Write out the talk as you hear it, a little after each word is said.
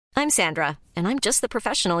I'm Sandra, and I'm just the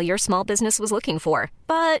professional your small business was looking for.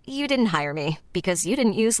 But you didn't hire me because you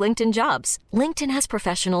didn't use LinkedIn Jobs. LinkedIn has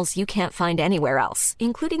professionals you can't find anywhere else,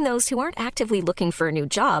 including those who aren't actively looking for a new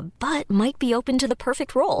job, but might be open to the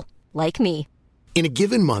perfect role, like me. In a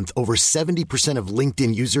given month, over 70% of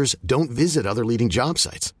LinkedIn users don't visit other leading job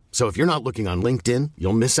sites. So if you're not looking on LinkedIn,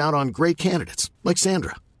 you'll miss out on great candidates like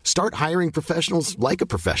Sandra. Start hiring professionals like a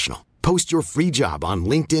professional. Post your free job on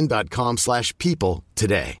linkedin.com/people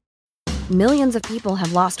today. Millions of people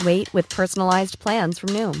have lost weight with personalized plans from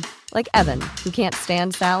Noom. Like Evan, who can't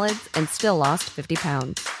stand salads and still lost 50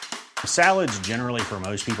 pounds. Salads generally for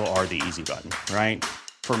most people are the easy button, right?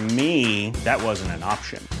 For me, that wasn't an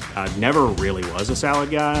option. I never really was a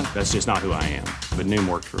salad guy. That's just not who I am. But Noom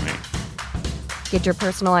worked for me. Get your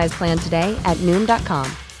personalized plan today at Noom.com.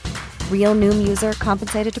 Real Noom user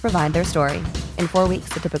compensated to provide their story. In 4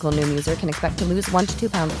 weeks, the typical Noom user can expect to lose 1 to 2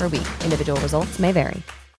 pounds per week. Individual results may vary.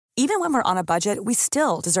 Even when we're on a budget, we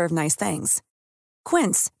still deserve nice things.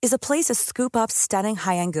 Quince is a place to scoop up stunning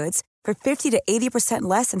high-end goods for 50 to 80%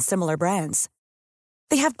 less than similar brands.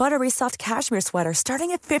 They have buttery soft cashmere sweaters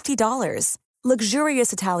starting at $50,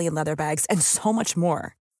 luxurious Italian leather bags, and so much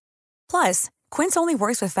more. Plus, Quince only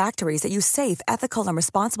works with factories that use safe, ethical, and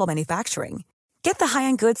responsible manufacturing. Get the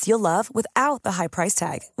high-end goods you'll love without the high price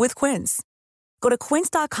tag with Quince. Go to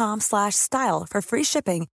quince.com/style for free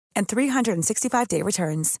shipping and 365-day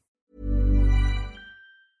returns.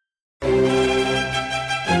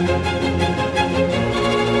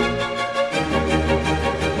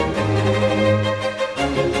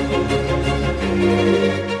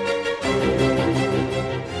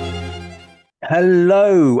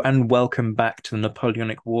 Hello and welcome back to the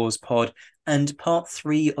Napoleonic Wars pod and part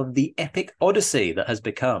 3 of the epic odyssey that has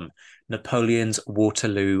become Napoleon's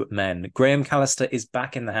Waterloo men. Graham Callister is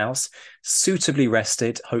back in the house, suitably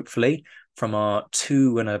rested, hopefully, from our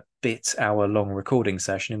 2.5 hour long recording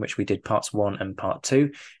session in which we did parts 1 and part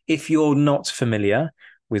 2. If you're not familiar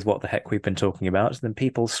with what the heck we've been talking about, then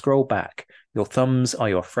people scroll back. Your thumbs are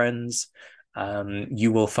your friends.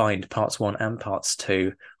 You will find parts 1 and parts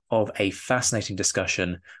 2 of a fascinating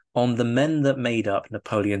discussion on the men that made up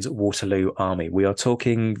Napoleon's Waterloo army. We are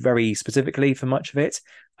talking very specifically for much of it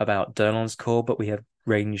about d'Erlon's corps, but we have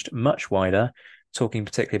ranged much wider, talking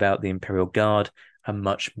particularly about the Imperial Guard and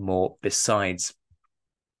much more besides.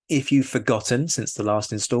 If you've forgotten since the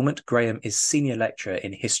last instalment, Graham is Senior Lecturer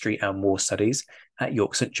in History and War Studies at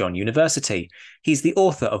York St John University. He's the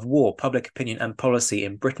author of War, Public Opinion and Policy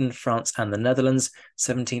in Britain, France and the Netherlands,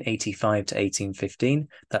 1785 to 1815.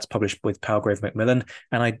 That's published with Palgrave Macmillan.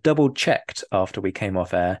 And I double-checked after we came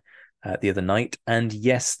off air the other night. And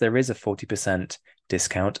yes, there is a 40%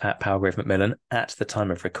 discount at Palgrave Macmillan at the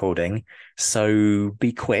time of recording. So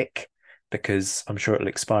be quick, because I'm sure it'll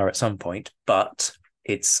expire at some point. But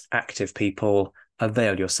it's active, people.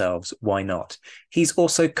 Avail yourselves. Why not? He's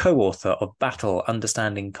also co-author of Battle,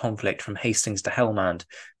 Understanding Conflict from Hastings to Helmand,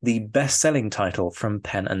 the best-selling title from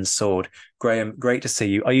Pen and Sword. Graham, great to see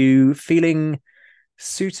you. Are you feeling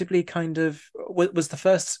suitably was the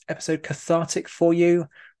first episode cathartic for you?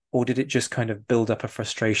 Or did it just kind of build up a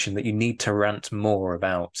frustration that you need to rant more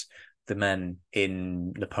about the men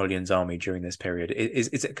in Napoleon's army during this period? Is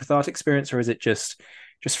it a cathartic experience, or is it just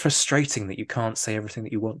frustrating that you can't say everything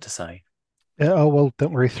that you want to say? Yeah, oh well,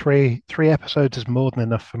 don't worry. Three episodes is more than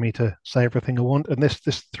enough for me to say everything I want. And this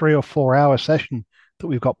 3 or 4 hour session that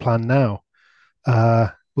we've got planned now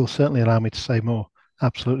will certainly allow me to say more.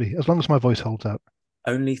 Absolutely, as long as my voice holds out.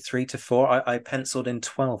 Only 3 to 4. I penciled in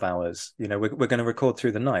 12 hours. You know, we're going to record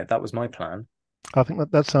through the night. That was my plan. I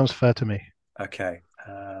think that sounds fair to me. Okay.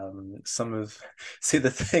 See,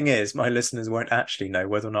 the thing is, my listeners won't actually know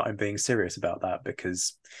whether or not I'm being serious about that,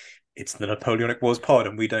 because it's the Napoleonic Wars pod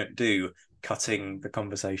and we don't do cutting the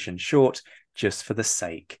conversation short just for the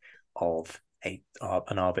sake of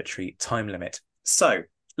an arbitrary time limit. So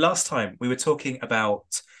last time we were talking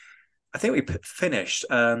about, I think we finished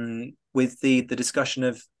with the discussion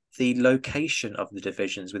of the location of the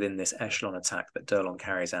divisions within this echelon attack that d'Erlon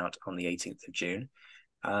carries out on the 18th of June.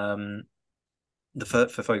 For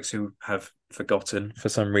folks who have forgotten for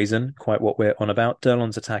some reason quite what we're on about,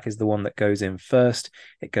 d'Erlon's attack is the one that goes in first.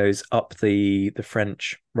 It goes up the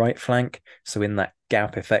French right flank, so in that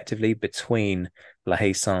gap effectively between La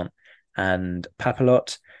Haye-Sainte and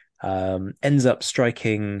Papelotte, ends up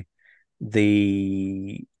striking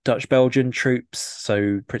the Dutch-Belgian troops.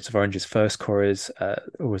 So Prince of Orange's First Corps is,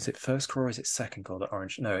 or is it First Corps or is it Second Corps that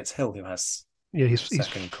Orange? No, it's Hill who has. Yeah, he's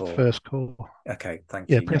Second Corps. First Corps. Okay, thank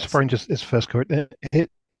you. Yeah, Prince yes. of Orange is First Corps.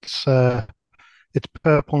 It's It's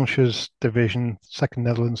Perponcher's division, Second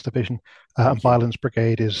Netherlands Division, and Thank you. Byland's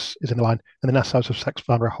brigade is in the line, and the Nassaus of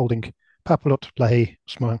Saxe-Flandre are holding Papelotte, Lehi,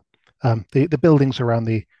 Smoing, the buildings around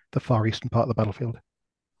the far eastern part of the battlefield.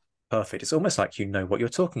 Perfect. It's almost like you know what you're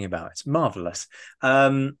talking about. It's marvelous.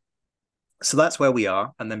 So that's where we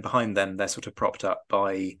are, and then behind them, they're sort of propped up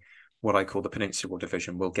by what I call the Peninsular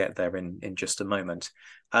Division. We'll get there in just a moment.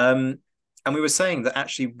 And we were saying that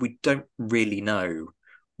actually we don't really know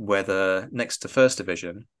whether next to First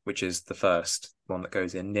Division, which is the first one that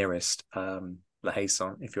goes in nearest La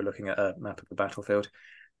Haye-Saint, if you're looking at a map of the battlefield,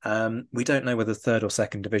 we don't know whether Third or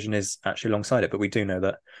Second Division is actually alongside it, but we do know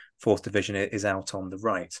that Fourth Division is out on the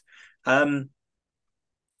right.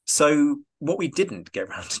 So what we didn't get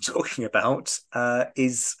around to talking about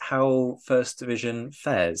is how First Division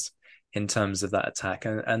fares in terms of that attack.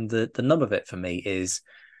 And the nub of it for me is,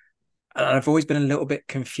 and I've always been a little bit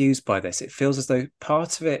confused by this. It feels as though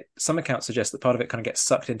part of it, some accounts suggest that part of it kind of gets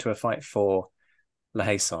sucked into a fight for La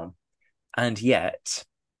Haye-Saint, and yet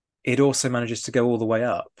it also manages to go all the way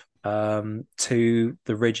up to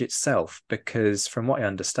the ridge itself, because from what I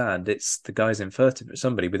understand, it's the guys in first,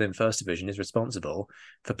 somebody within First Division is responsible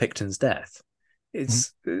for Picton's death.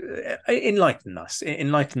 It's enlighten us,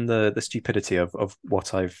 enlighten the stupidity of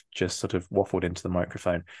what I've just sort of waffled into the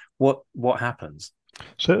microphone. What happens?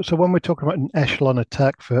 So when we're talking about an echelon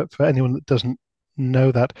attack, for anyone that doesn't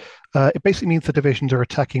know that, it basically means the divisions are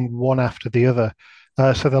attacking one after the other.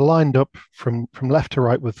 So they're lined up from left to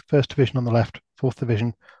right, with First Division on the left, Fourth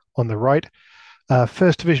Division on the right.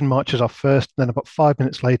 First Division marches off first, and then about 5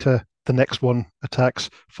 minutes later, the next one attacks.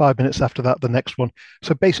 5 minutes after that, the next one.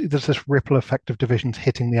 So basically, there's this ripple effect of divisions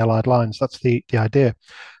hitting the Allied lines. That's the idea.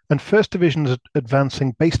 And First Division is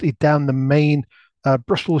advancing basically down the main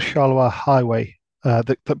Brussels-Charleroi highway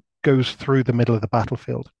that goes through the middle of the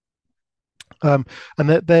battlefield. And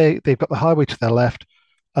they've got the highway to their left.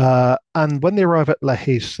 And when they arrive at La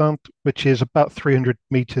Haye-Saint, which is about 300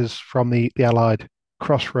 meters from the Allied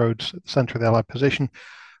crossroads at the center of the Allied position,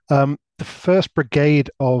 the first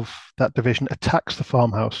brigade of that division attacks the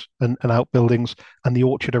farmhouse and outbuildings and the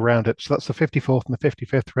orchard around it. So that's the 54th and the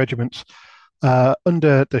 55th regiments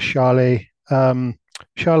under the Charlet.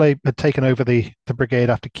 Charlet had taken over the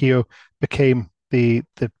brigade after Keogh became the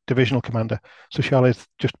divisional commander. So Charlet is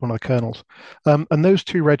just one of the colonels. And those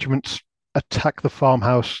two regiments attack the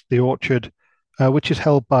farmhouse, the orchard, which is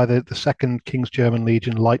held by the 2nd King's German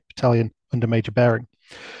Legion Light Battalion under Major Bering.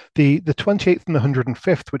 The 28th and the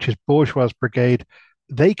 105th, which is Bourgeois' brigade,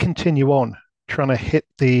 they continue on trying to hit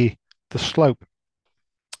the slope.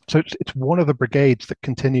 So it's one of the brigades that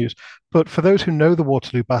continues. But for those who know the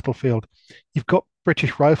Waterloo battlefield, you've got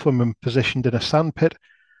British riflemen positioned in a sandpit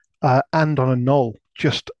and on a knoll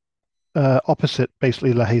just opposite,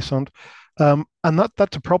 basically, La Haye-Saint. And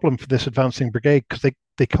that's a problem for this advancing brigade, because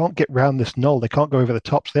they can't get round this knoll. They can't go over the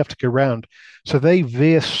top, so they have to go round. So they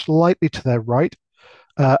veer slightly to their right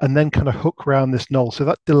and then kind of hook round this knoll. So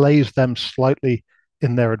that delays them slightly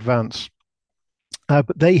in their advance. But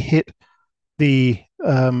they hit the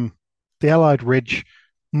Allied ridge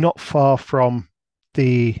not far from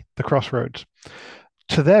the crossroads.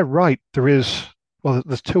 To their right, there's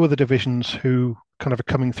two other divisions who kind of are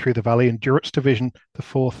coming through the valley, and Durett's division, the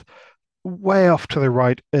 4th, way off to the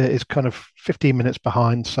right, is kind of 15 minutes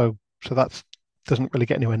behind, so that doesn't really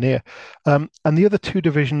get anywhere near. And the other two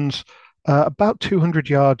divisions, about 200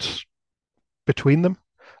 yards between them,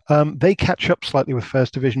 they catch up slightly with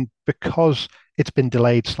First Division because it's been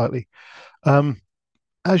delayed slightly.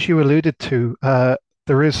 As you alluded to,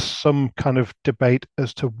 there is some kind of debate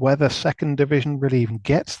as to whether Second Division really even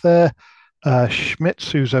gets there.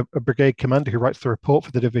 Schmitz, who's a brigade commander who writes the report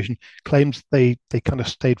for the division, claims they kind of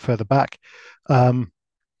stayed further back. But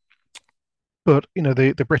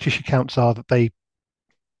the British accounts are that they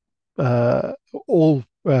all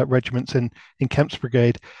regiments in Kemp's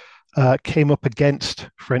brigade came up against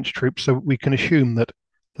French troops, so we can assume that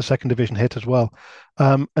the Second Division hit as well.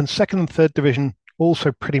 And Second and Third Division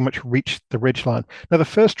also pretty much reached the ridgeline. Now, the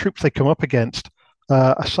first troops they come up against,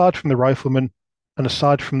 aside from the riflemen and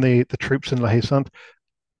aside from the troops in La Haye-Saint,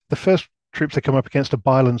 the first troops they come up against are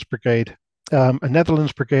Byland's brigade, a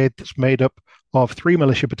Netherlands brigade that's made up of 3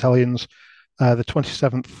 militia battalions, the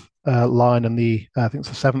 27th line and I think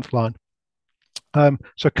it's the 7th line.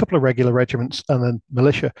 So a couple of regular regiments and then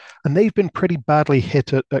militia. And they've been pretty badly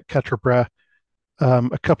hit at Quatre Bras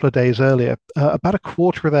a couple of days earlier. About a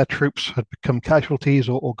quarter of their troops had become casualties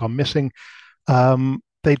or gone missing.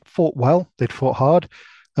 They'd fought well, they'd fought hard.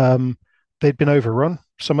 They'd been overrun,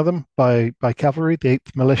 some of them, by cavalry. The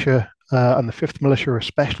 8th Militia and the 5th Militia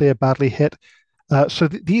especially are badly hit. So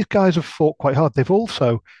these guys have fought quite hard. They've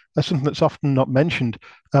also something that's often not mentioned.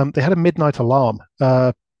 They had a midnight alarm.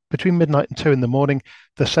 Between midnight and 2 in the morning,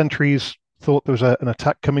 the sentries thought there was an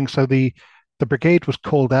attack coming, so the brigade was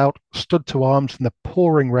called out, stood to arms in the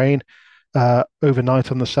pouring rain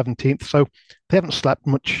overnight on the 17th. So they haven't slept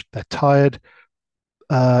much. They're tired.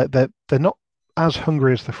 They're not as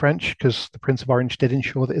hungry as the French because the Prince of Orange did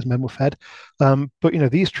ensure that his men were fed.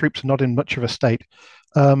 But these troops are not in much of a state.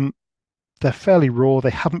 Um, they're fairly raw. They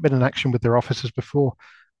haven't been in action with their officers before,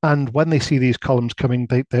 and when they see these columns coming,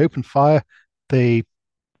 they open fire. They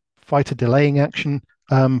fight a delaying action,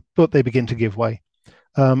 but they begin to give way.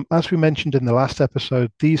 As we mentioned in the last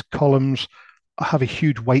episode, these columns have a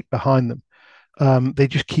huge weight behind them. They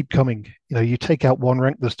just keep coming. You take out one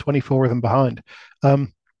rank, there's 24 of them behind.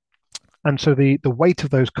 And so the weight of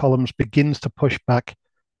those columns begins to push back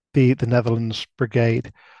the Netherlands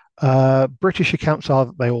brigade. British accounts are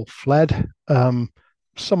that they all fled.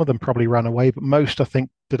 Some of them probably ran away, but most, I think,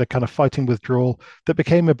 did a kind of fighting withdrawal that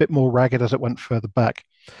became a bit more ragged as it went further back.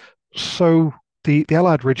 So the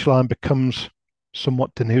Allied ridgeline becomes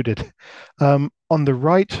somewhat denuded. On the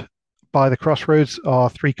right, by the crossroads, are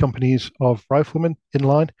 3 companies of riflemen in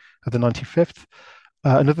line of the 95th.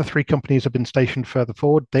 Another 3 companies have been stationed further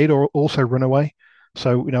forward. They'd also run away.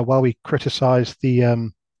 So, while we criticise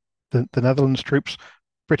the Netherlands troops,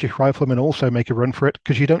 British riflemen also make a run for it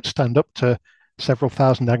because you don't stand up to several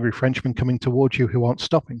thousand angry Frenchmen coming towards you who aren't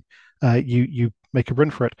stopping. You make a run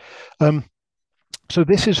for it. So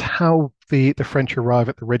this is how the French arrive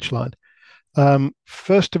at the ridgeline.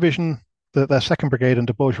 First Division, their second brigade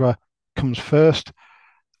under Bourgeois, comes first.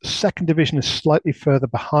 Second Division is slightly further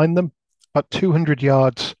behind them, about 200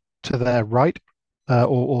 yards to their right,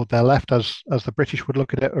 or their left, as the British would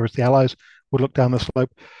look at it, or as the Allies would look down the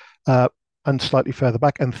slope, and slightly further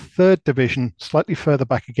back. And Third Division, slightly further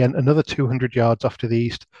back again, another 200 yards off to the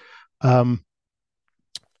east. And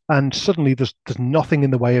suddenly there's nothing in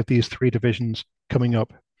the way of these 3 divisions coming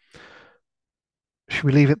up. Should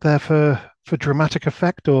we leave it there for dramatic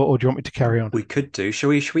effect, or do you want me to carry on? We could do. Should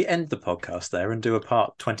we end the podcast there and do a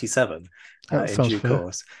part 27 in due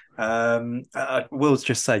course? I will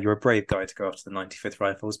just say you're a brave guy to go after the 95th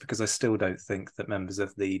Rifles, because I still don't think that members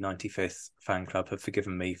of the 95th fan club have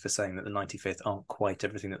forgiven me for saying that the 95th aren't quite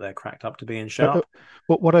everything that they're cracked up to be in Sharp.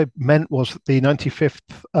 But what I meant was that the 95th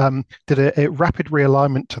did a rapid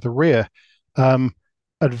realignment to the rear,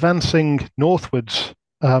 advancing northwards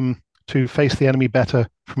to face the enemy better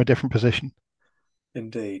from a different position.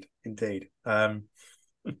 Indeed. You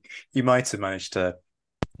might have managed to,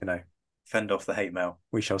 fend off the hate mail.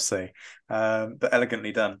 We shall see. But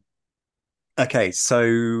elegantly done. Okay,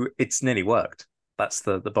 so it's nearly worked. That's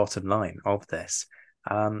the bottom line of this.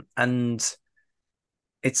 And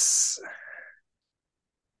it's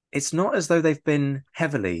not as though they've been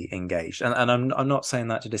heavily engaged. And I'm not saying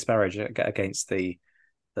that to disparage against the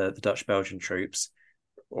Dutch-Belgian troops,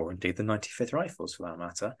 or indeed the 95th Rifles for that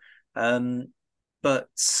matter. But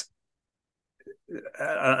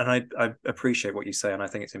I appreciate what you say, and I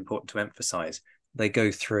think it's important to emphasize they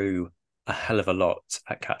go through a hell of a lot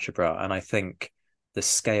at Quatre Bras, and I think the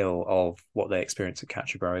scale of what they experience at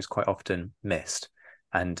Quatre Bras is quite often missed.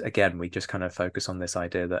 And again, we just kind of focus on this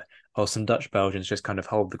idea that, some Dutch Belgians just kind of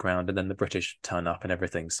hold the ground and then the British turn up and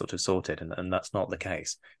everything's sort of sorted. And that's not the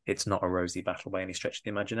case. It's not a rosy battle by any stretch of the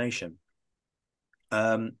imagination.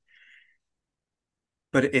 But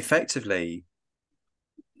effectively,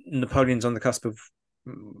 Napoleon's on the cusp of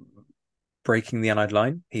breaking the Allied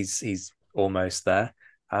line. He's almost there.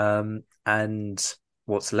 And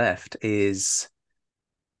what's left is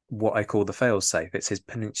what I call the fail-safe. It's his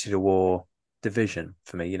Peninsular War division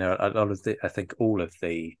for me. I think all of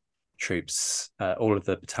the troops, all of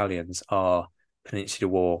the battalions are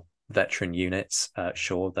Peninsular War veteran units.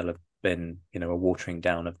 Sure, there'll have been, a watering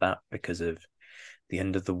down of that because of the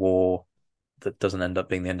end of the war that doesn't end up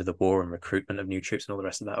being the end of the war, and recruitment of new troops and all the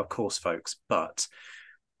rest of that, of course, folks. But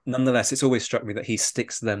nonetheless, it's always struck me that he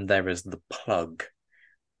sticks them there as the plug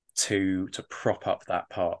to prop up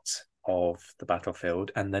that part of the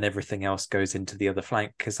battlefield, and then everything else goes into the other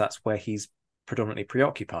flank because that's where he's predominantly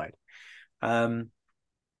preoccupied. And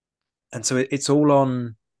so it's all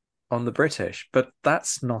on the British, but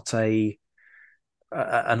that's not an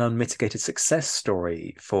unmitigated success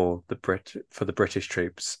story for the British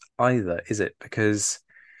troops either, is it? Because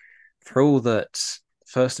for all that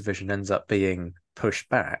First Division ends up being pushed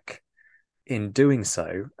back, in doing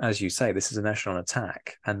so, as you say, this is an echelon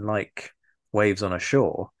attack, and like waves on a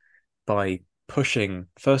shore, by pushing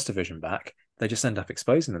First Division back, they just end up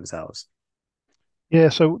exposing themselves. Yeah,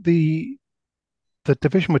 so the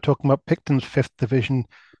division we're talking about, Picton's 5th Division,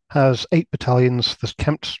 has 8 battalions. There's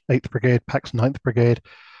Kempt's 8th Brigade, Pack's 9th Brigade.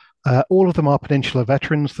 All of them are Peninsular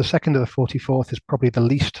veterans. The 2nd of the 44th is probably the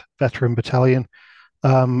least veteran battalion.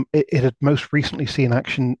 It had most recently seen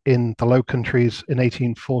action in the Low Countries in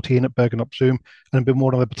 1814 at Bergen-op-Zoom and had been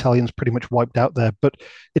one of the battalions pretty much wiped out there. But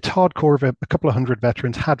its hardcore of a couple of hundred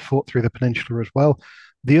veterans had fought through the peninsula as well.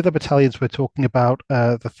 The other battalions we're talking about,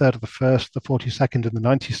 the 3rd of the 1st, the 42nd and the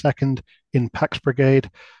 92nd in Pax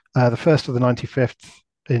Brigade, the 1st of the 95th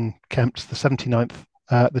in Kempt's, the 79th,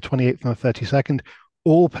 the 28th and the 32nd,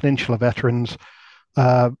 all Peninsula veterans,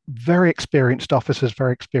 very experienced officers,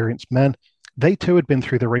 very experienced men. They too had been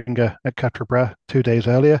through the ringer at Quatre Bras 2 days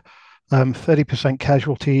earlier. 30%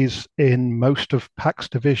 casualties in most of Pax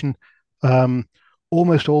division.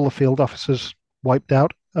 Almost all the field officers wiped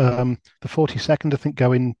out. The 42nd, I think,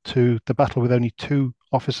 go into the battle with only 2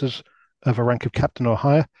 officers of a rank of captain or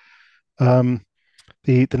higher. The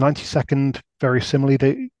 92nd, very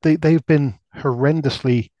similarly, they've been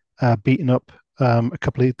horrendously beaten up a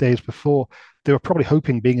couple of days before. They were probably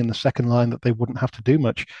hoping, being in the second line, that they wouldn't have to do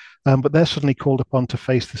much, but they're suddenly called upon to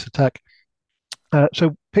face this attack.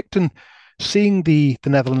 So Picton, seeing the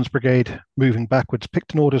Netherlands Brigade moving backwards,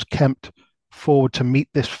 Picton orders Kempt forward to meet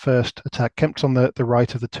this first attack. Kempt's on the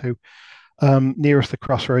right of the 2, nearest the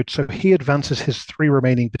crossroads. So he advances his 3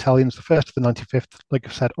 remaining battalions, the 1st of the 95th, like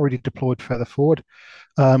I said, already deployed further forward.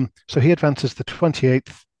 So he advances the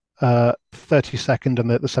 28th, 32nd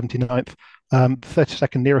and the 79th,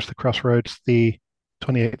 32nd nearest the crossroads, the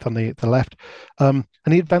 28th on the left, and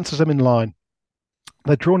he advances them in line.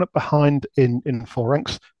 They're drawn up behind in 4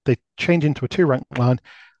 ranks. They change into a 2-rank line.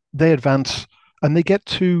 They advance and they get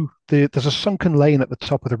to there's a sunken lane at the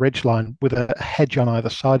top of the ridge line with a hedge on either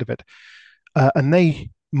side of it, and they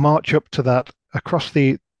march up to that across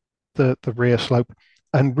the rear slope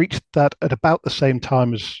and reach that at about the same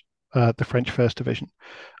time as the French 1st Division.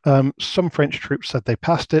 Some French troops said they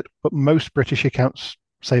passed it, but most British accounts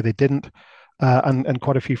say they didn't, and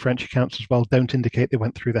quite a few French accounts as well don't indicate they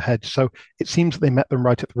went through the hedge. So it seems that they met them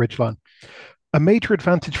right at the ridgeline. A major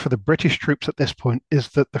advantage for the British troops at this point is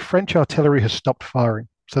that the French artillery has stopped firing,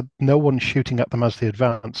 so no one's shooting at them as they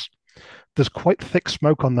advance. There's quite thick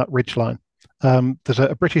smoke on that ridgeline. There's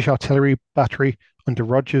a British artillery battery under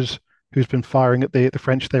Rogers who's been firing at the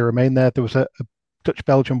French. They remain there. There was a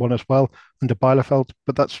Dutch-Belgian one as well under Bielefeld,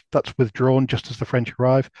 but that's withdrawn just as the French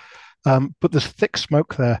arrive. But there's thick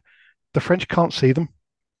smoke there. The French can't see them.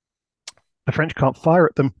 The French can't fire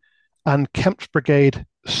at them. And Kempt's brigade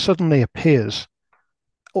suddenly appears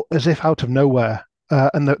as if out of nowhere.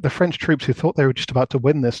 And the French troops who thought they were just about to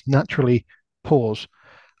win this naturally pause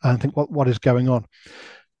and think, what is going on?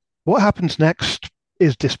 What happens next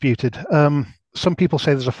is disputed. Some people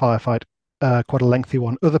say there's a firefight, quite a lengthy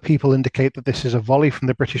one. Other people indicate that this is a volley from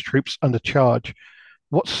the British troops under charge.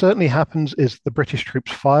 What certainly happens is the British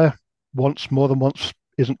troops fire once, more than once,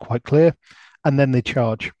 isn't quite clear, and then they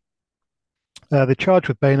charge. They charge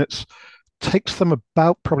with bayonets, takes them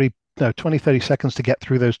about probably 20, 30 seconds to get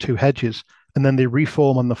through those 2 hedges, and then they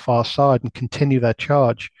reform on the far side and continue their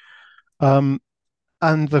charge. And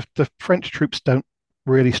the French troops don't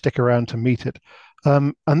really stick around to meet it.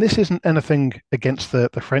 And this isn't anything against the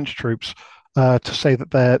French troops to say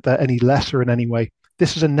that they're any lesser in any way.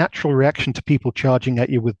 This is a natural reaction to people charging at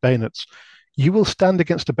you with bayonets. You will stand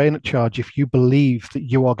against a bayonet charge if you believe that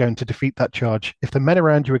you are going to defeat that charge. If the men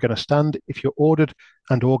around you are going to stand, if you're ordered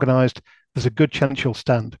and organized, there's a good chance you'll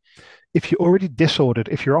stand. If you're already disordered,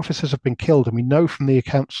 if your officers have been killed, and we know from the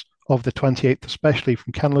accounts of the 28th, especially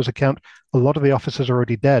from Candler's account, a lot of the officers are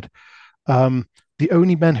already dead. The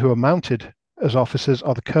only men who are mounted as officers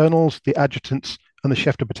are the colonels, the adjutants, and the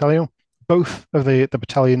chef de bataillon. Both of the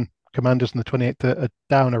battalion commanders in the 28th are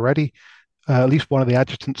down already. At least one of the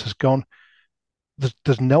adjutants has gone.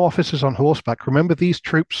 There's no officers on horseback. Remember, these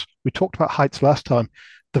troops, we talked about heights last time.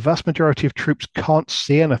 The vast majority of troops can't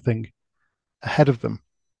see anything ahead of them.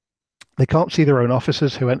 They can't see their own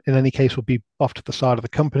officers, who in any case will be off to the side of the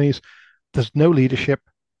companies. There's no leadership.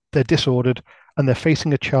 They're disordered, and they're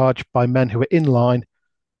facing a charge by men who are in line,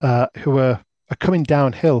 who are coming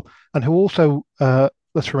downhill, and who also,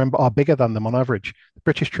 let's remember, are bigger than them on average. The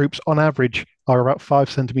British troops, on average, are about 5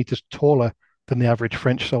 centimeters taller than the average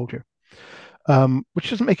French soldier, which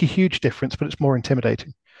doesn't make a huge difference, but it's more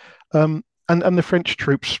intimidating. And the French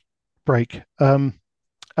troops break.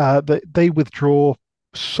 They withdraw.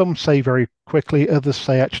 Some say very quickly. Others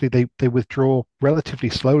say actually they withdraw relatively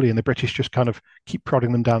slowly, and the British just kind of keep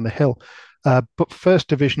prodding them down the hill. But 1st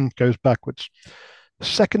Division goes backwards.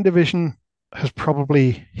 2nd Division has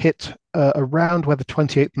probably hit around where the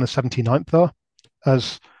 28th and the 79th are,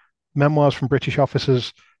 as memoirs from British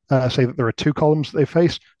officers say that there are two columns that they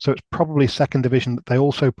face. So it's probably second division that they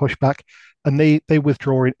also push back, and they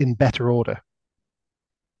withdraw in better order.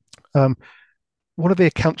 One of the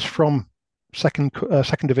accounts from second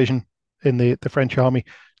division in the French army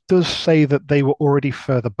does say that they were already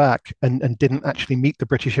further back and didn't actually meet the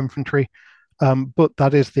British infantry. But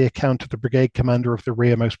that is the account of the brigade commander of the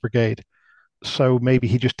rearmost brigade. So maybe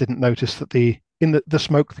he just didn't notice that in the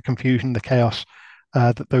smoke, the confusion, the chaos,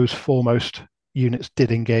 that those foremost units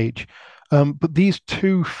did engage. But these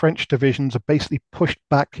two French divisions are basically pushed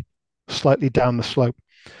back slightly down the slope.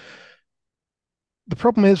 The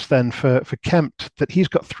problem is then for Kempt that he's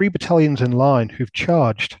got 3 battalions in line who've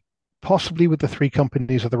charged, possibly with the 3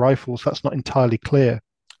 companies of the rifles. That's not entirely clear.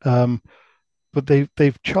 But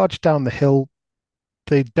they've charged down the hill.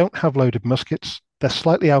 They don't have loaded muskets. They're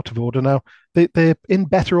slightly out of order now. They're in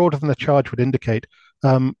better order than the charge would indicate.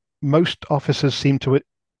 Most officers seem to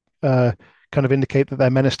kind of indicate that their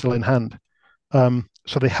men are still in hand.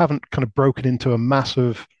 So they haven't kind of broken into a mass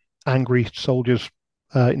of angry soldiers,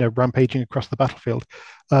 rampaging across the battlefield.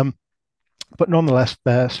 But nonetheless,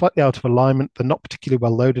 they're slightly out of alignment. They're not particularly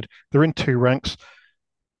well loaded. They're in 2 ranks.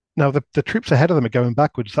 Now, the troops ahead of them are going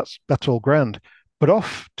backwards. That's all grand. But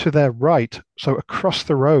off to their right, so across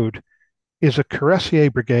the road, is a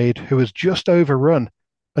Cuirassier brigade who has just overrun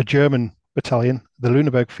a German battalion, the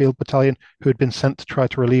Lüneburg Field Battalion, who had been sent to try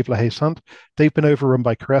to relieve La Haye-Sainte. They've been overrun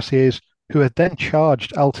by Cuirassiers, who had then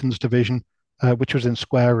charged Alten's division, which was in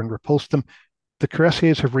square, and repulsed them. The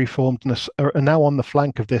Cuirassiers have reformed and are now on the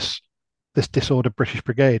flank of this disordered British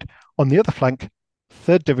brigade. On the other flank,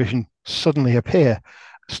 3rd Division suddenly appear,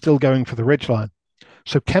 still going for the ridgeline.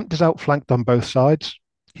 So Kempt is outflanked on both sides.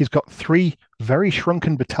 He's got 3 very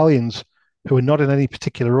shrunken battalions who are not in any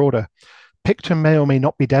particular order. Picton may or may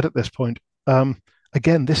not be dead at this point.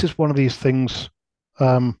 Again, this is one of these things,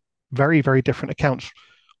 very, very different accounts.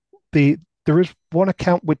 There is one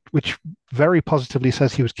account which very positively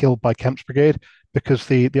says he was killed by Kempt's brigade because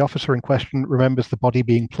the officer in question remembers the body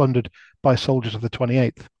being plundered by soldiers of the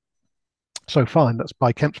 28th. So fine, that's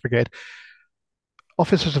by Kempt's brigade.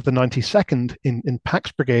 Officers of the 92nd in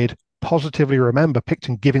Pack's brigade positively remember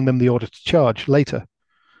Picton giving them the order to charge later.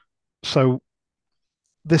 So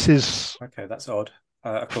this is... Okay, that's odd.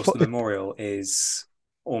 Of course, the memorial is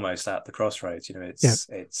almost at the crossroads.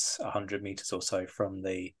 It's 100 meters or so from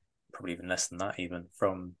probably even less than that, even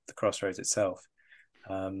from the crossroads itself.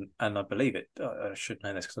 And I believe I should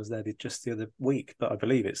know this because I was there just the other week, but I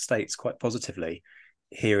believe it states quite positively,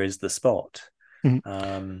 here is the spot.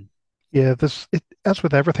 Mm-hmm. As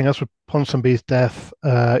with everything, as with Ponsonby's death,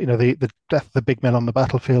 the death of the big men on the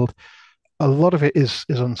battlefield, a lot of it is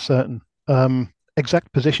uncertain.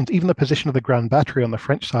 Exact positions, even the position of the Grand Battery on the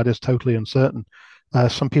French side is totally uncertain.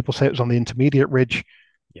 Some people say it was on the intermediate ridge.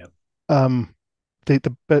 Yeah.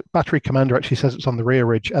 The battery commander actually says it's on the rear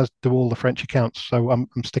ridge, as do all the French accounts. So I'm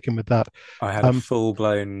sticking with that. I had a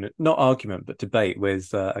full-blown, not argument, but debate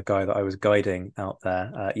with a guy that I was guiding out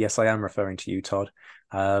there. Yes, I am referring to you, Todd,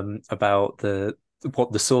 about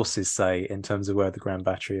what the sources say in terms of where the Grand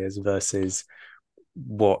Battery is versus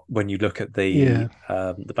when you look at the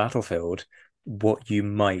battlefield, what you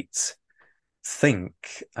might think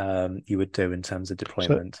you would do in terms of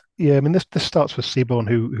deployment. So, I mean, this starts with Seaborn,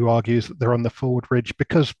 who argues that they're on the forward ridge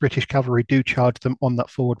because British cavalry do charge them on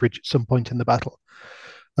that forward ridge at some point in the battle.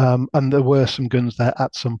 And there were some guns there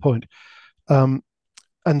at some point. And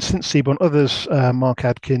since Seaborn, others, Mark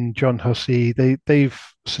Adkin, John Hussey, they've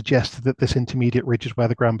suggested that this intermediate ridge is where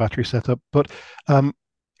the Grand Battery set up, but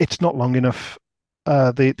it's not long enough.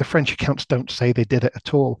 The French accounts don't say they did it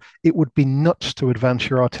at all. It would be nuts to advance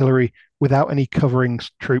your artillery without any covering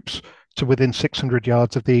troops to within 600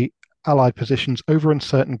 yards of the Allied positions over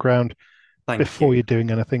uncertain ground before you're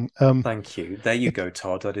doing anything. Thank you. There you go,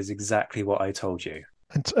 Todd. That is exactly what I told you.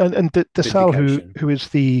 And Dessalles, who is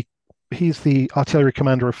he's the artillery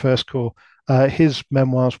commander of First Corps. His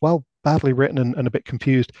memoirs, while badly written and a bit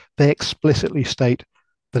confused, they explicitly state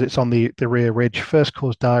that it's on the rear ridge. First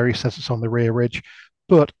Corps' diary says it's on the rear ridge.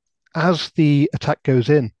 But as the attack goes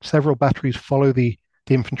in, several batteries follow the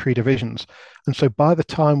infantry divisions. And so by the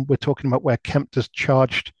time we're talking about where Kempt has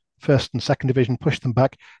charged 1st and 2nd Division, pushed them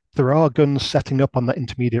back, there are guns setting up on that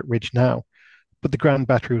intermediate ridge now. But the Grand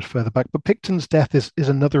Battery was further back. But Picton's death is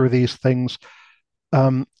another of these things.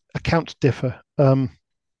 Accounts differ. But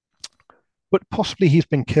possibly he's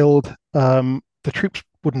been killed. The troops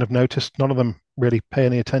wouldn't have noticed. None of them really pay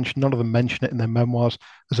any attention. None of them mention it in their memoirs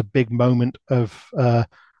as a big moment of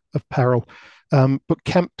peril. But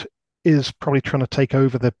Kempt is probably trying to take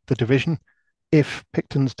over the division if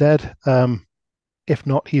Picton's dead. If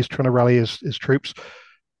not, he's trying to rally his troops.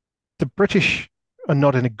 The British are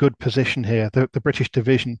not in a good position here. The British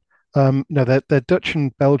division, no, their Dutch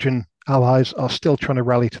and Belgian allies are still trying to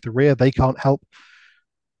rally to the rear. They can't help.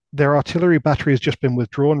 Their artillery battery has just been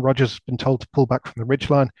withdrawn. Rogers has been told to pull back from the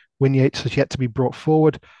ridgeline. Wynyates has yet to be brought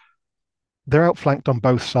forward. They're outflanked on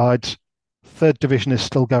both sides. Third Division is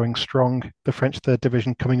still going strong. The French Third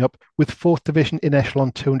Division coming up with Fourth Division in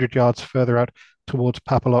echelon 200 yards further out towards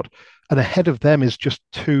Papelotte. And ahead of them is just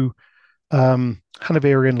two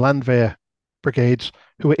Hanoverian Landwehr brigades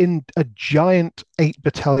who are in a giant 8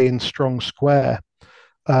 battalion strong square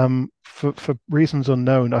for reasons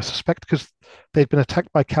unknown. I suspect because they'd been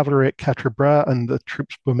attacked by cavalry at Quatre Bras and the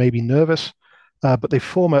troops were maybe nervous, but they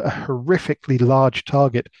form a horrifically large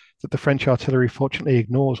target that the French artillery fortunately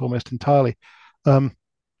ignores almost entirely.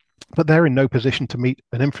 But they're in no position to meet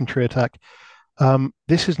an infantry attack.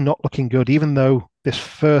 This is not looking good, even though this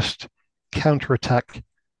first counterattack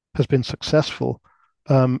has been successful.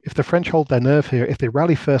 If the French hold their nerve here, if they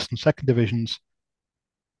rally first and second divisions,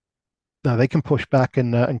 now they can push back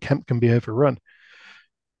and Kempt can be overrun.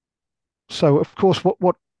 So, of course,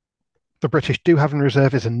 what the British do have in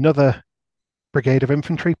reserve is another brigade of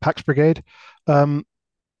infantry, Pax Brigade.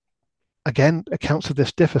 Again, accounts of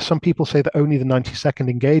this differ. Some people say that only the 92nd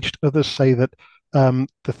engaged. Others say that the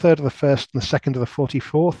 3rd of the 1st and the 2nd of the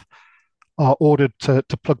 44th are ordered to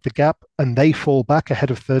plug the gap, and they fall back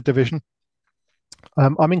ahead of 3rd Division.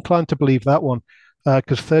 I'm inclined to believe that one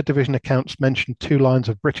because 3rd Division accounts mention 2 lines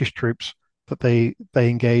of British troops that they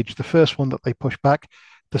engage. The first one that they push back,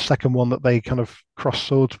 the second one that they kind of cross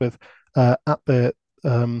swords with at the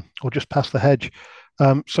or just past the hedge.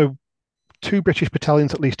 So 2 British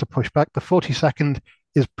battalions at least to push back. The 42nd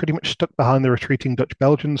is pretty much stuck behind the retreating Dutch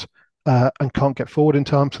Belgians and can't get forward in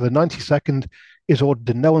time. So the 92nd is ordered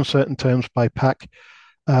in no uncertain terms by Pack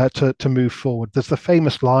to move forward. There's the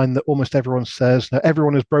famous line that almost everyone says, now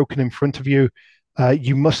everyone is broken in front of you.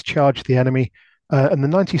 You must charge the enemy. And the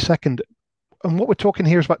 92nd, and what we're talking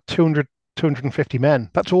here is about 200, 250 men.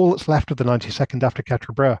 That's all that's left of the 92nd after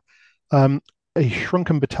Quatre Bras. A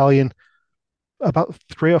shrunken battalion, about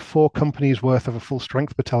 3 or 4 companies worth of a full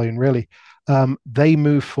strength battalion, really. They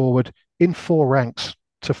move forward in 4 ranks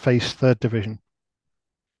to face 3rd Division.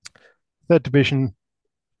 3rd Division,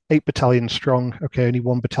 8 battalions strong. Okay, only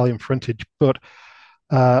 1 battalion frontage, but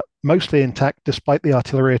mostly intact despite the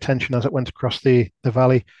artillery attention as it went across the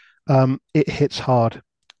valley. It hits hard.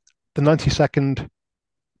 The 92nd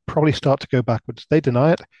probably start to go backwards. They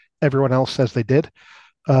deny it. Everyone else says they did.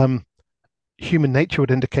 Human nature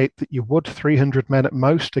would indicate that you would 300 men at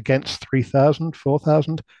most against 3,000,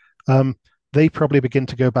 4,000. They probably begin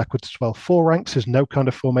to go backwards as well. 4 ranks is no kind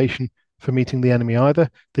of formation for meeting the enemy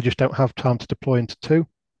either. They just don't have time to deploy into 2.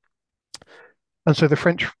 And so the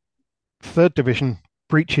French 3rd Division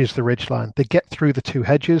breaches the ridgeline. They get through the 2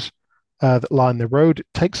 hedges that line the road. It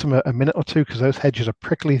takes them a minute or 2 because those hedges are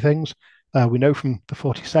prickly things. We know from the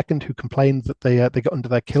 42nd who complained that they got under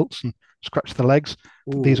their kilts and scratched their legs.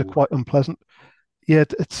 These are quite unpleasant. Yeah,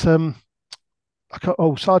 it's Sergeant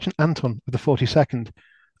Anton of the 42nd.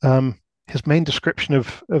 His main description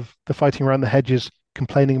of the fighting around the hedges,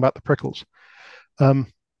 complaining about the prickles. I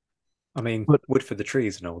mean, wood for the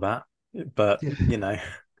trees and all that, but yeah. You know,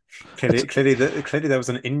 clearly there was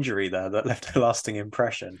an injury there that left a lasting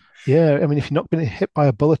impression. Yeah, I mean, if you're not been hit by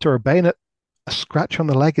a bullet or a bayonet, a scratch on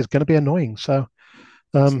the leg is going to be annoying. So,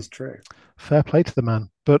 this is true. Fair play to the man.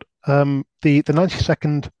 But the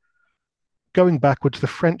 92nd going backwards, the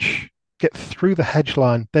French get through the hedge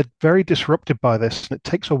line. They're very disrupted by this, and it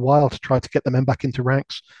takes a while to try to get the men back into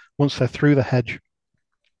ranks once they're through the hedge.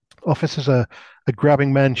 Officers are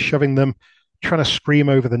grabbing men, shoving them, trying to scream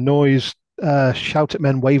over the noise, shout at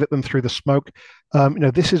men, wave at them through the smoke.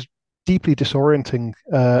 This is deeply disorienting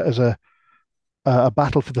as a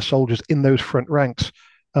battle for the soldiers in those front ranks.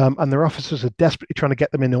 And their officers are desperately trying to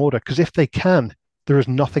get them in order, because if they can, there is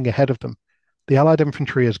nothing ahead of them. The Allied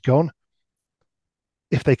infantry is gone.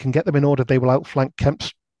 If they can get them in order, they will outflank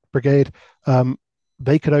Kempt's brigade.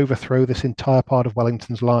 They could overthrow this entire part of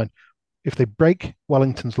Wellington's line. If they break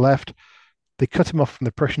Wellington's left, they cut him off from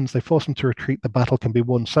the Prussians, they force him to retreat, the battle can be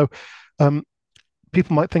won. So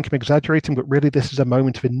people might think I'm exaggerating, but really this is a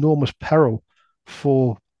moment of enormous peril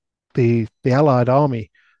for the Allied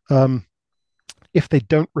army. If they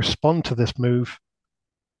don't respond to this move,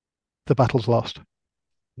 the battle's lost.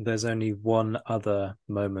 There's only one other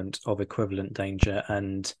moment of equivalent danger,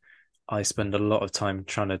 and I spend a lot of time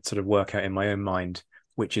trying to sort of work out in my own mind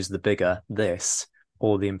which is the bigger, this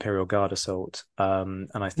or the Imperial Guard assault. And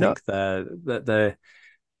I think the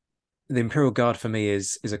Imperial Guard for me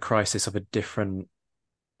is a crisis of a different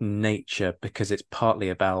nature, because it's partly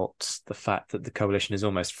about the fact that the coalition is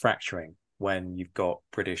almost fracturing, when you've got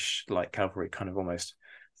British light cavalry kind of almost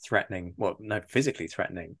threatening, well, no, physically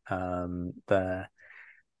threatening there.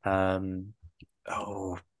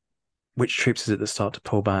 Which troops is it that start to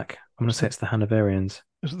pull back? I'm going to say it's the Hanoverians.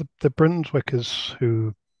 Is it the Brunswickers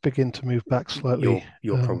who begin to move back slightly?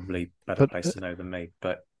 You're probably better but placed to know than me.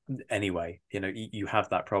 But anyway, you have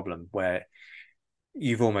that problem where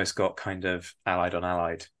you've almost got kind of allied on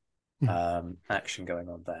allied action going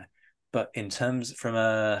on there. But in terms from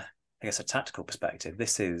a tactical perspective,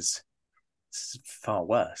 this is far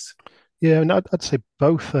worse. Yeah, and I'd say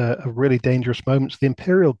both are really dangerous moments. The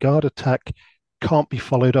Imperial Guard attack can't be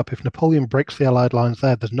followed up. If Napoleon breaks the Allied lines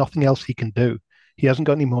there's nothing else he can do. He hasn't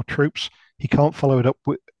got any more troops. He can't follow it up,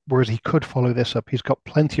 whereas he could follow this up. He's got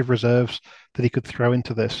plenty of reserves that he could throw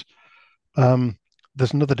into this.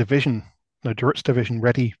 There's another division, Durut's division,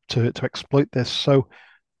 ready to exploit this. So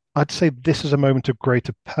I'd say this is a moment of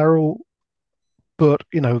greater peril, but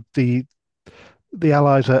the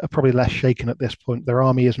Allies are probably less shaken at this point. Their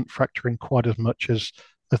army isn't fracturing quite as much as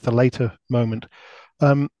the later moment.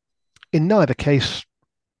 In neither case,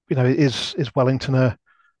 is Wellington a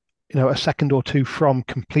second or two from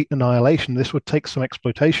complete annihilation? This would take some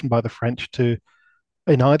exploitation by the French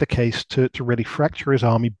in either case, to really fracture his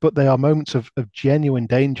army. But they are moments of genuine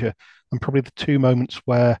danger, and probably the two moments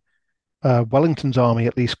where Wellington's army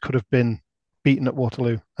at least could have been beaten at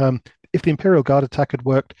Waterloo. If the Imperial Guard attack had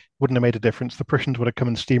worked, wouldn't have made a difference. The Prussians would have come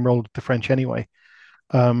and steamrolled the French anyway.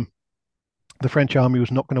 The French army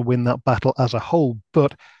was not going to win that battle as a whole,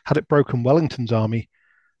 but had it broken Wellington's army,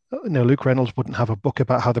 Luke Reynolds wouldn't have a book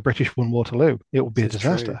about how the British won Waterloo. It would be a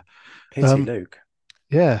disaster. Pity Luke.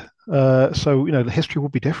 Yeah. So the history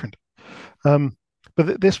would be different.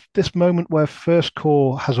 But this moment where First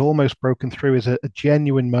Corps has almost broken through is a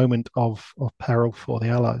genuine moment of peril for the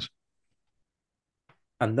Allies.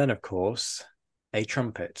 And then, of course, a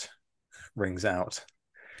trumpet rings out.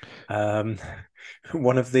 One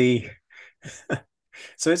of the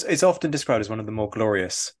so it's often described as one of the more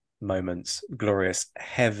glorious moments, glorious,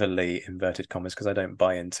 heavily inverted commas, because I don't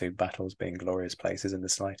buy into battles being glorious places in the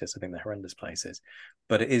slightest. I think they're horrendous places.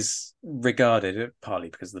 But it is regarded, partly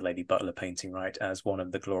because of the Lady Butler painting, right, as one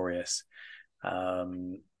of the glorious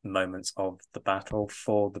moments of the battle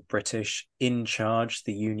for the British in charge,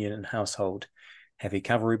 the Union and Household Heavy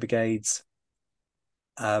Cavalry Brigades.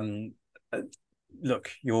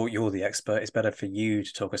 Look, you're the expert. It's better for you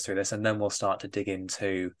to talk us through this, and then we'll start to dig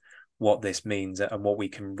into what this means and what we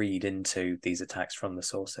can read into these attacks from the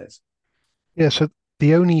sources. Yeah, so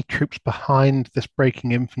the only troops behind this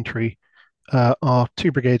breaking infantry are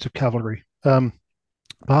two brigades of cavalry.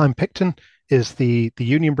 Behind Picton is the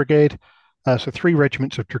Union Brigade, so 3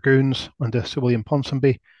 regiments of dragoons under Sir William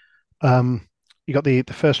Ponsonby. You got the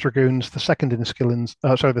first dragoons, the second Inniskillens,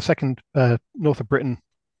 the second North of Britain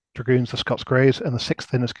dragoons, the Scots Greys, and the 6th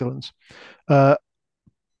Inniskillens.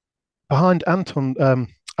 Behind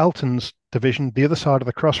Alton's division, the other side of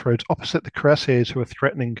the crossroads, opposite the Cuirassiers who are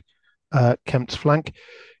threatening Kempt's flank,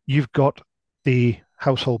 you've got the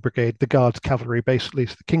Household Brigade, the Guards cavalry, basically,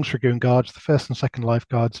 so the King's Dragoon Guards, the 1st and 2nd Life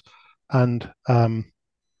Guards, and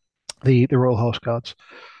the Royal Horse Guards.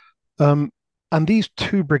 And these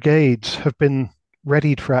 2 brigades have been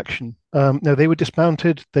readied for action. Now, they were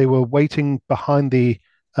dismounted. They were waiting behind the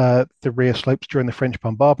rear slopes during the French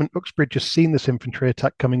bombardment. Uxbridge has seen this infantry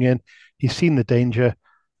attack coming in. He's seen the danger,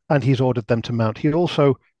 and he's ordered them to mount. He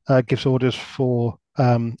also gives orders for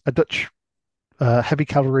a Dutch heavy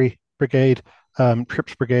cavalry brigade,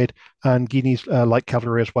 Trips Brigade, and Guinea's light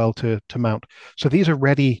cavalry as well to mount. So these are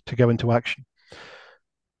ready to go into action.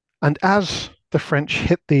 And as the French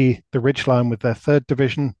hit the ridgeline with their 3rd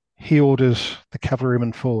Division, he orders the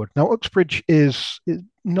cavalrymen forward. Now, Uxbridge is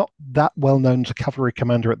not that well known as a cavalry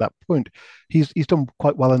commander at that point. He's done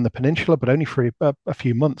quite well in the peninsula, but only for a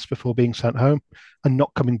few months before being sent home and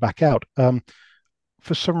not coming back out.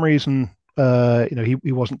 For some reason,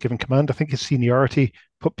 he wasn't given command. I think his seniority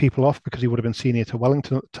put people off because he would have been senior to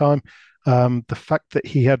Wellington at the time. The fact that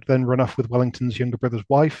he had then run off with Wellington's younger brother's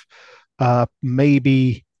wife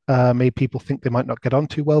maybe made people think they might not get on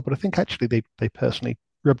too well, but I think actually they personally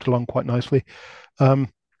rubbed along quite nicely.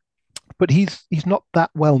 But he's not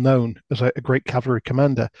that well known as a great cavalry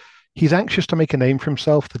commander. He's anxious to make a name for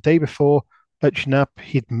himself. The day before at Genappe,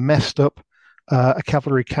 he'd messed up a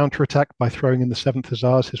cavalry counterattack by throwing in the 7th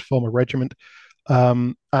Hussars, his former regiment.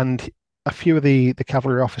 And a few of the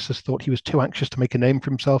cavalry officers thought he was too anxious to make a name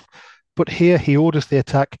for himself. But here he orders the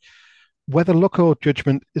attack. Whether luck or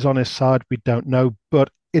judgment is on his side, we don't know, but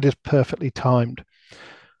it is perfectly timed.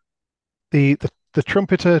 The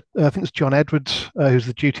trumpeter, I think it's John Edwards, who's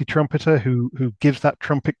the duty trumpeter, who gives that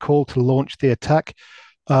trumpet call to launch the attack.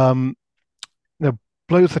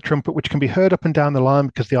 blows the trumpet, which can be heard up and down the line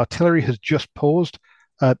because the artillery has just paused.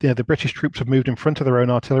 The British troops have moved in front of their own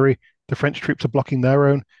artillery. The French troops are blocking their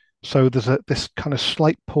own. So there's this kind of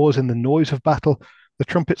slight pause in the noise of battle. The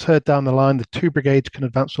trumpet's heard down the line. The two brigades can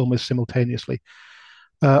advance almost simultaneously.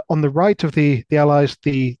 On the right of the Allies,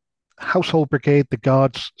 the Household Brigade, the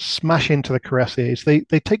Guards, smash into the cuirassiers.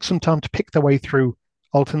 They take some time to pick their way through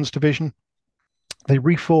Alten's division. They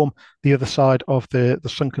reform the other side of the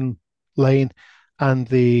sunken lane and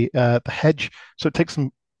the hedge. So it takes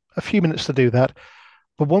them a few minutes to do that.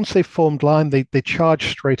 But once they've formed line, they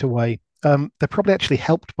charge straight away. They're probably actually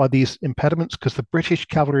helped by these impediments because the British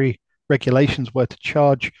cavalry regulations were to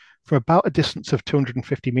charge for about a distance of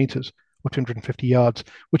 250 meters or 250 yards,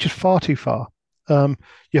 which is far too far.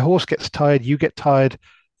 Your horse gets tired, you get tired,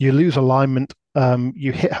 you lose alignment,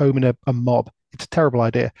 you hit home in a mob. It's a terrible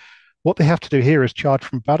idea. What they have to do here is charge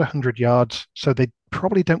from about 100 yards, so they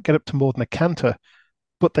probably don't get up to more than a canter,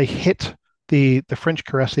 but they hit the French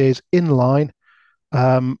cuirassiers in line,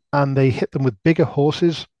 and they hit them with bigger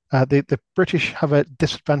horses. The British have a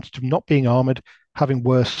disadvantage of not being armored, having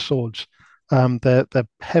worse swords. They're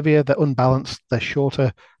heavier, they're unbalanced, they're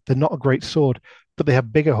shorter, they're not a great sword, but they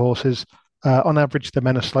have bigger horses. On average, the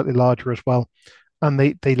men are slightly larger as well. And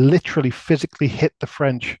they literally physically hit the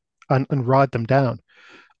French and ride them down.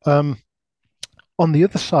 On the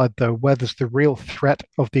other side, though, where there's the real threat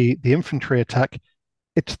of the infantry attack,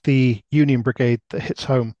 it's the Union Brigade that hits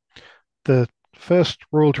home. The 1st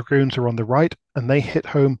Royal Dragoons are on the right, and they hit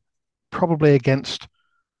home probably against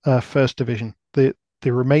 1st Division, the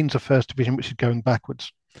remains of 1st Division, which is going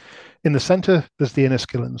backwards. In the centre, there's the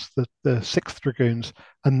Inniskillens, the 6th Dragoons,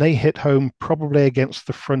 and they hit home probably against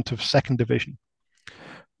the front of 2nd Division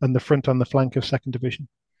and the front on the flank of 2nd Division.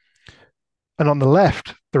 And on the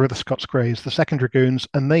left, there are the Scots Greys, the 2nd Dragoons,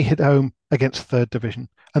 and they hit home against 3rd Division.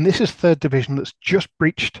 And this is 3rd Division that's just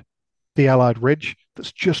breached the Allied ridge,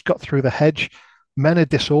 that's just got through the hedge. Men are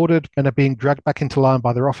disordered, men are being dragged back into line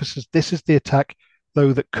by their officers. This is the attack,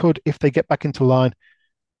 though, that could, if they get back into line,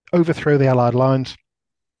 overthrow the Allied lines.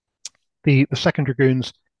 The 2nd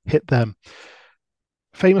Dragoons hit them.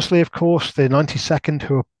 Famously, of course, the 92nd,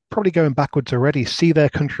 who are probably going backwards already, see their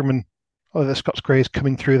countrymen, or the Scots Greys,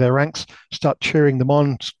 coming through their ranks, start cheering them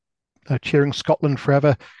on, cheering Scotland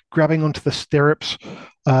forever, grabbing onto the stirrups,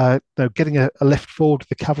 getting a lift forward to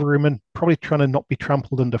the cavalrymen, probably trying to not be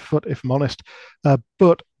trampled underfoot, if I'm honest.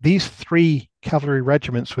 But these 3 cavalry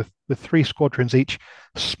regiments with 3 squadrons each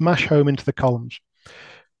smash home into the columns.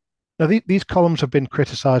 Now, these columns have been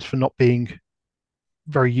criticised for not being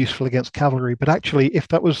very useful against cavalry, but actually, if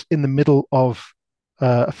that was in the middle of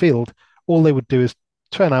a field, all they would do is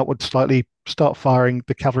turn outward slightly, start firing,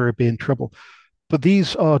 the cavalry would be in trouble. But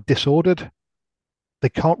these are disordered. They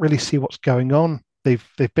can't really see what's going on. They've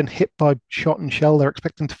been hit by shot and shell. They're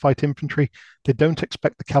expecting to fight infantry. They don't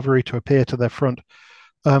expect the cavalry to appear to their front.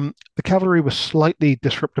 The cavalry was slightly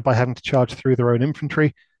disrupted by having to charge through their own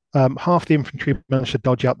infantry. Half the infantry managed to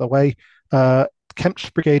dodge out the way. Kemp's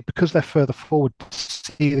brigade, because they're further forward,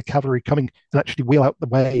 see the cavalry coming and actually wheel out the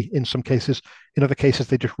way in some cases. In other cases,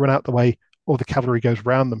 they just run out the way or the cavalry goes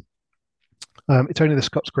round them. It's only the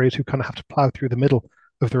Scots Greys who kind of have to plough through the middle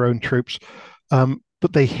of their own troops.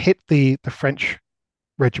 But they hit the French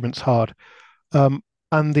regiments hard.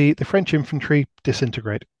 And the French infantry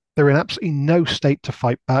disintegrate. They're in absolutely no state to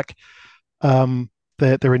fight back.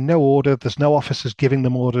 They're in no order. There's no officers giving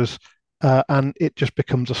them orders. And it just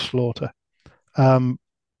becomes a slaughter.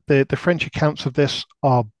 The French accounts of this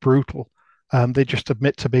are brutal. They just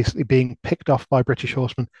admit to basically being picked off by British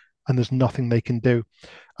horsemen, and there's nothing they can do.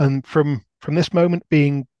 And from this moment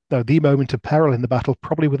being the moment of peril in the battle,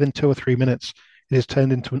 probably within 2 or 3 minutes, it is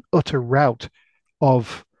turned into an utter rout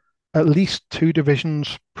of at least 2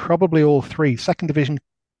 divisions, probably all 3. 2nd Division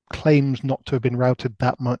claims not to have been routed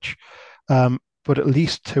that much, but at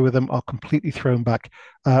least 2 of them are completely thrown back.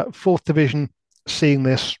 4th Division, seeing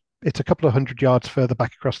this, it's a couple of 100 yards further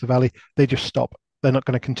back across the valley. They just stop. They're not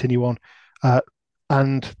going to continue on.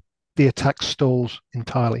 And the attack stalls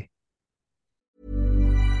entirely.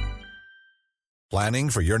 Planning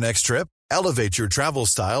for your next trip? Elevate your travel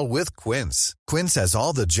style with Quince. Quince has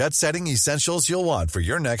all the jet-setting essentials you'll want for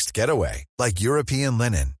your next getaway, like European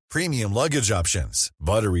linen, premium luggage options,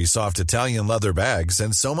 buttery soft Italian leather bags,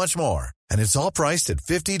 and so much more. And it's all priced at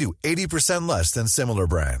 50 to 80% less than similar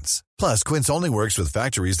brands. Plus, Quince only works with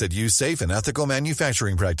factories that use safe and ethical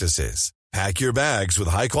manufacturing practices. Pack your bags with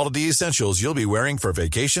high-quality essentials you'll be wearing for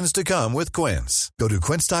vacations to come with Quince. Go to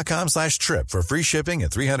quince.com/trip for free shipping and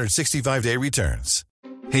 365-day returns.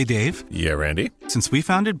 Hey, Dave. Yeah, Randy. Since we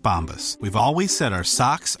founded Bombas, we've always said our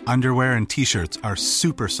socks, underwear, and T-shirts are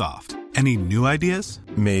super soft. Any new ideas?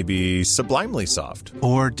 Maybe sublimely soft.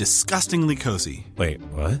 Or disgustingly cozy? Wait,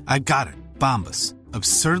 what? I got it. Bombas.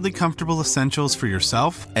 Absurdly comfortable essentials for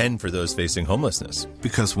yourself and for those facing homelessness.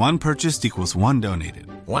 Because one purchased equals one donated.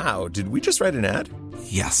 Wow, did we just write an ad?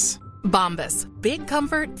 Yes. Bombas. Big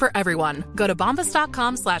comfort for everyone. Go to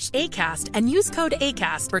bombas.com/ACAST and use code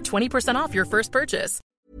ACAST for 20% off your first purchase.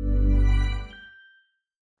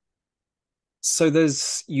 So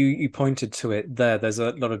you pointed to it there. There's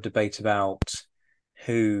a lot of debate about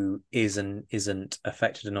who is and isn't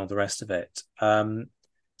affected and all the rest of it.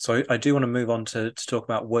 So I do want to move on to talk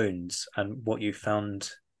about wounds and what you found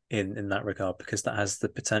in that regard, because that has the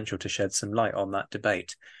potential to shed some light on that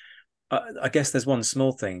debate. I guess there's one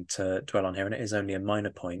small thing to dwell on here, and it is only a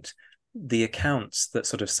minor point. The accounts that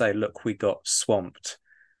sort of say, look, we got swamped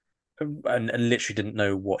and literally didn't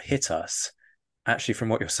know what hit us. Actually, from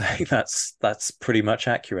what you're saying, that's pretty much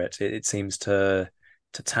accurate. It seems to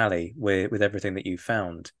tally with everything that you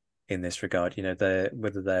found in this regard. You know,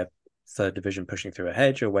 whether they're third division pushing through a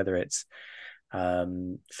hedge, or whether it's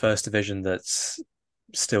first division that's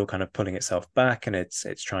still kind of pulling itself back and it's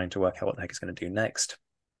trying to work out what the heck it's going to do next.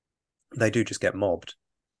 They do just get mobbed.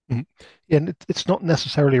 Yeah, and it's not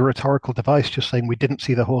necessarily a rhetorical device just saying we didn't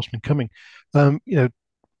see the horsemen coming.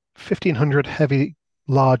 1,500 heavy,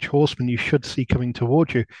 large horsemen you should see coming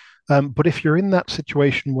towards you. But if you're in that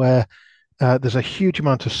situation where there's a huge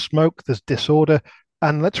amount of smoke, there's disorder,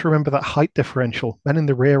 and let's remember that height differential. Men in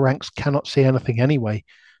the rear ranks cannot see anything anyway.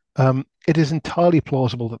 It is entirely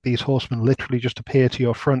plausible that these horsemen literally just appear to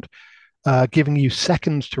your front, giving you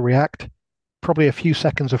seconds to react, probably a few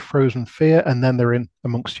seconds of frozen fear, and then they're in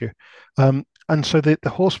amongst you. And so the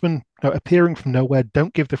horsemen appearing from nowhere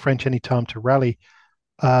don't give the French any time to rally,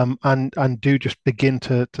 and do just begin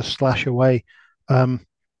to slash away. The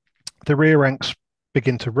rear ranks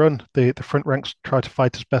begin to run. The front ranks try to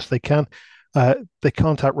fight as best they can. They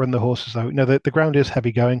can't outrun the horses, though. The ground is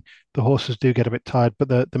heavy going. The horses do get a bit tired, but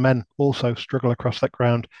the men also struggle across that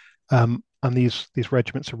ground, and these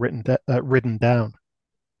regiments are ridden down.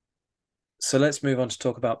 So let's move on to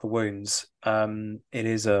talk about the wounds. It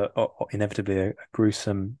is inevitably a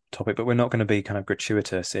gruesome topic, but we're not going to be kind of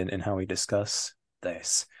gratuitous in how we discuss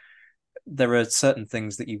this. There are certain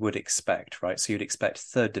things that you would expect, right? So you'd expect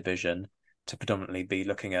third division to predominantly be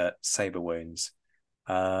looking at saber wounds.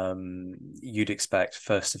 You'd expect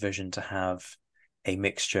first division to have a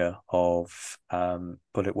mixture of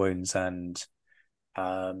bullet wounds and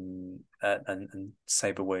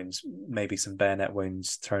saber wounds, maybe some bayonet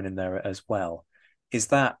wounds thrown in there as well. Is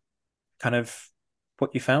that kind of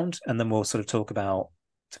what you found? And then we'll sort of talk about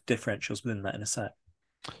differentials within that in a sec.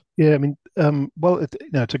 Yeah, I mean,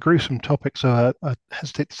 it's a gruesome topic, so I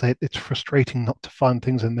hesitate to say it's frustrating not to find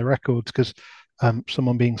things in the records, because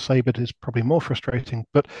someone being sabred is probably more frustrating.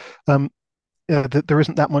 But there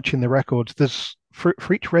isn't that much in the records. There's for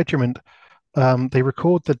each regiment, they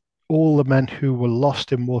record that all the men who were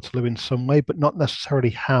lost in Waterloo in some way, but not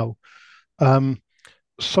necessarily how.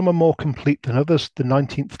 Some are more complete than others. The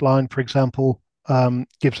 19th line, for example,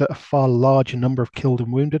 gives a far larger number of killed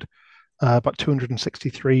and wounded, about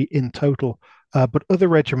 263 in total. But other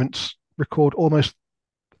regiments record almost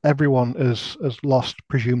everyone as lost,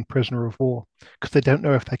 presumed prisoner of war, because they don't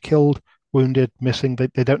know if they're killed, wounded, missing.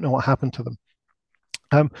 They don't know what happened to them.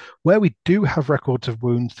 Where we do have records of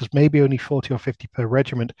wounds, there's maybe only 40 or 50 per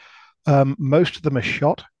regiment. Most of them are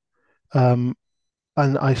shot, and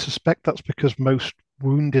I suspect that's because most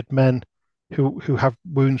wounded men who have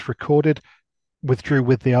wounds recorded withdrew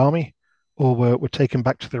with the army, or were taken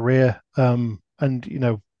back to the rear, and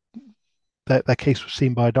their case was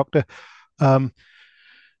seen by a doctor.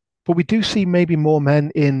 But we do see maybe more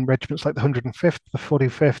men in regiments like the 105th, the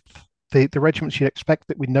 45th, the regiments you'd expect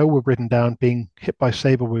that we know were ridden down, being hit by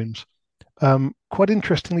saber wounds. Quite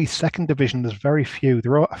interestingly, second division, there's very few.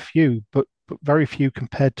 There are a few, but very few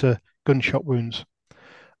compared to gunshot wounds.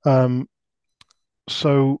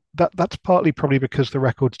 So that's partly probably because the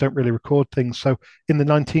records don't really record things. So in the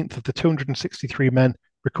 19th, of the 263 men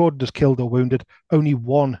recorded as killed or wounded, only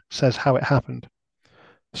one says how it happened.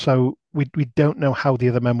 So we don't know how the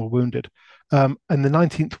other men were wounded. And the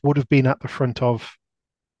 19th would have been at the front of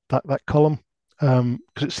that column,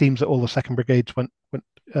 because it seems that all the second brigades went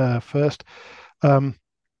first.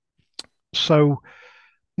 So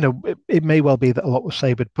it may well be that a lot were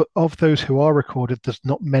sabred, but of those who are recorded, there's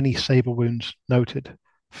not many saber wounds noted.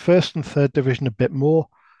 First and third division a bit more,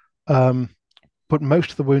 but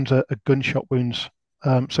most of the wounds are gunshot wounds.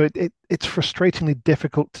 So it's frustratingly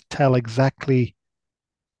difficult to tell exactly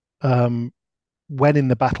when in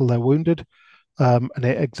the battle they're wounded, and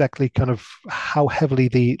exactly kind of how heavily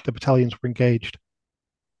the battalions were engaged.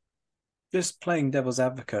 Just playing devil's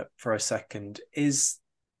advocate for a second, is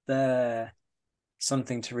there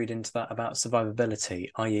something to read into that about survivability?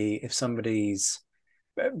 I.e., if somebody's,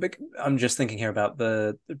 I'm just thinking here about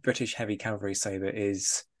the British heavy cavalry saber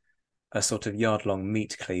is a sort of yard-long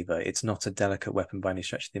meat cleaver. It's not a delicate weapon by any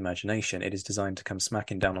stretch of the imagination. It is designed to come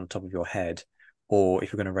smacking down on top of your head, or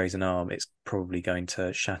if you're going to raise an arm, it's probably going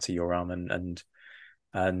to shatter your arm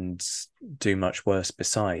and do much worse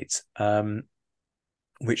besides,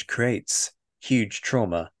 which creates huge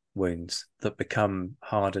trauma wounds that become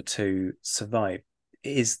harder to survive.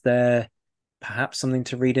 Is there perhaps something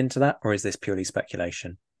to read into that, or is this purely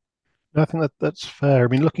speculation? I think that's fair. I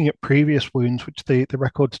mean, looking at previous wounds, which the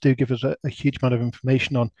records do give us a huge amount of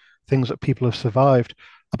information on things that people have survived,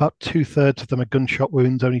 about two-thirds of them are gunshot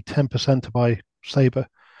wounds, only 10% are by saber.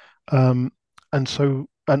 And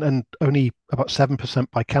only about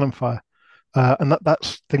 7% by cannon fire. And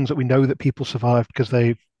that's things that we know that people survived because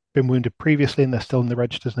they've been wounded previously and they're still in the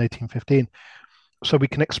registers in 1815. So we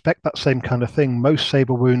can expect that same kind of thing. Most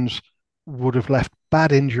saber wounds would have left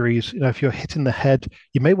bad injuries. If you're hit in the head,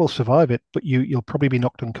 you may well survive it, but you'll probably be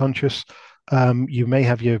knocked unconscious. You may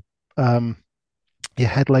have your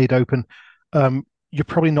head laid open. You're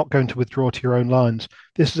probably not going to withdraw to your own lines.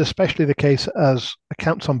 This is especially the case as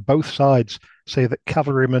accounts on both sides say that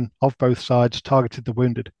cavalrymen of both sides targeted the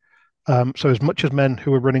wounded. So as much as men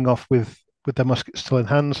who were running off with their muskets still in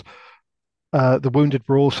hands, the wounded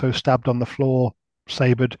were also stabbed on the floor,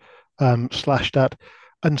 sabred, slashed at.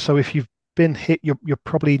 And so if you've been hit, you're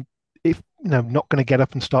probably not going to get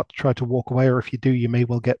up and start to try to walk away, or if you do, you may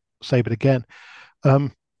well get sabred again.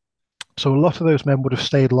 So a lot of those men would have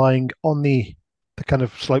stayed lying on the kind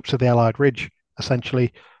of slopes of the Allied Ridge,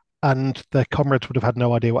 essentially, and their comrades would have had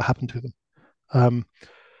no idea what happened to them.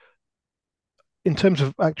 In terms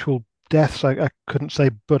of actual deaths, I couldn't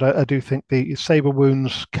say, but I do think the saber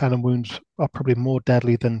wounds, cannon wounds are probably more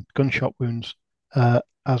deadly than gunshot wounds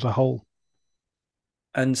as a whole.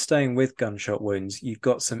 And staying with gunshot wounds, you've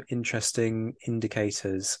got some interesting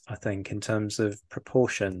indicators, I think, in terms of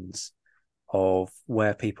proportions of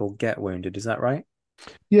where people get wounded. Is that right?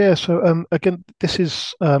 Yeah. So again, this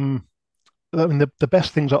is I mean the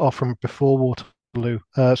best things are from before Waterloo.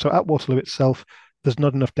 So at Waterloo itself, there's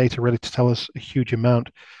not enough data really to tell us a huge amount.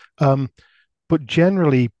 But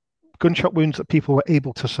generally, gunshot wounds that people were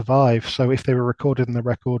able to survive, so if they were recorded in the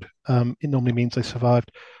record, it normally means they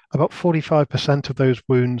survived. About 45% of those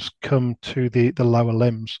wounds come to the lower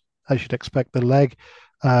limbs, as you'd expect, the leg,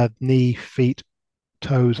 knee, feet,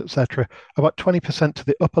 toes, etc. About 20% to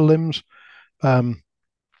the upper limbs,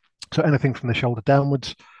 so anything from the shoulder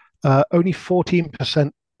downwards. Only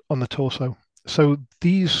 14% on the torso. So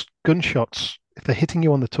these gunshots, if they're hitting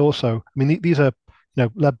you on the torso, I mean, these are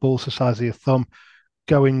lead balls the size of your thumb,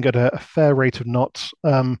 going at a fair rate of knots.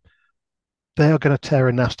 They are going to tear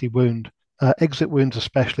a nasty wound. Exit wounds,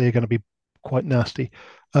 especially, are going to be quite nasty.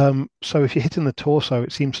 So if you're hitting the torso,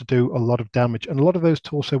 it seems to do a lot of damage, and a lot of those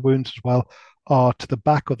torso wounds as well are to the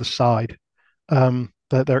back or the side.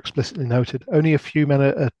 They're explicitly noted. Only a few men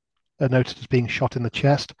are noted as being shot in the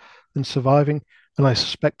chest and surviving, and I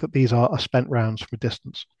suspect that these are spent rounds from a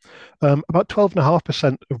distance. About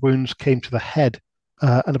 12.5% of wounds came to the head,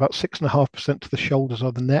 and about 6.5% to the shoulders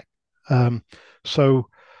or the neck.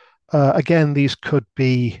 Again, these could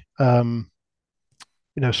be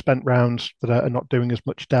spent rounds that are not doing as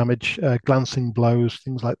much damage, glancing blows,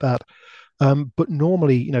 things like that. But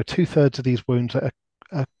normally, two-thirds of these wounds are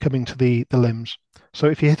coming to the limbs. So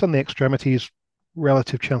if you hit on the extremities,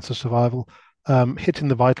 relative chance of survival. Hitting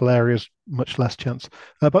the vital areas, much less chance.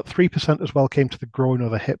 About 3% as well came to the groin or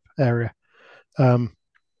the hip area.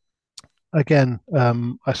 Again,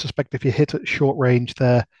 I suspect if you hit at short range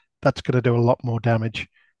there, that's going to do a lot more damage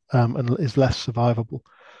and is less survivable.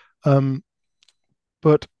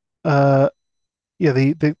 But yeah,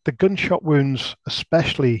 the gunshot wounds,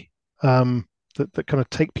 especially that kind of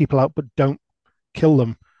take people out but don't kill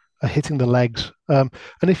them, are hitting the legs. And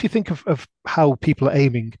if you think of how people are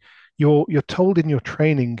aiming, you're told in your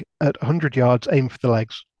training at 100 yards, aim for the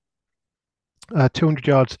legs. 200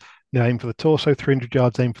 yards, aim for the torso. 300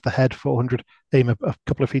 yards, aim for the head. 400, aim a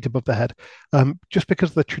couple of feet above the head. Just because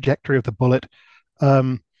of the trajectory of the bullet.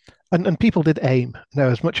 And people did aim. Now,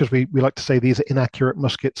 as much as we like to say these are inaccurate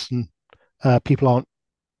muskets and people aren't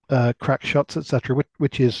crack shots, etc.,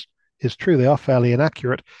 which is true. They are fairly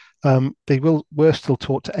inaccurate. They were still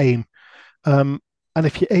taught to aim. And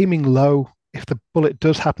if you're aiming low, if the bullet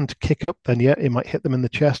does happen to kick up, then yeah, it might hit them in the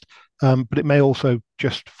chest, but it may also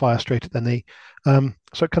just fire straight at their knee.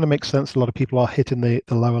 So it kind of makes sense. A lot of people are hitting the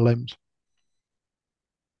lower limbs.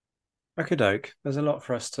 Okey-doke. There's a lot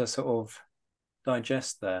for us to sort of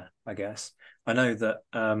digest there, I guess. I know that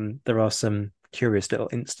there are some curious little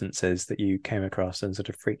instances that you came across and sort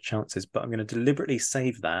of freak chances, but I'm going to deliberately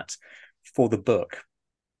save that for the book,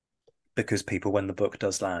 because people, when the book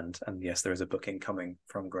does land, and yes, there is a book incoming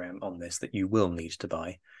from Graham on this that you will need to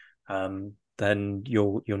buy, then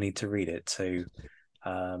you'll need to read it to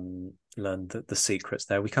learn the secrets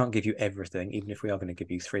there. We can't give you everything, even if we are going to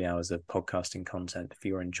give you 3 hours of podcasting content for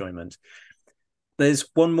your enjoyment. There's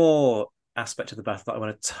one more aspect of the battle that I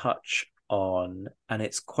want to touch on, and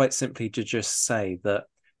it's quite simply to just say that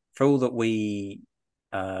for all that we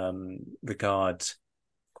regard,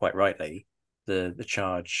 quite rightly, the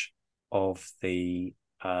charge of the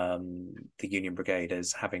Union Brigade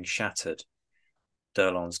as having shattered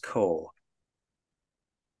d'Erlon's corps,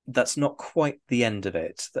 that's not quite the end of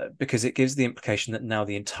it, because it gives the implication that now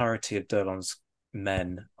the entirety of d'Erlon's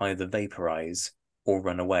men either vaporize or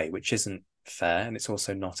run away, which isn't fair, and it's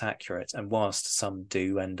also not accurate. And whilst some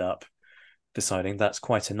do end up deciding that's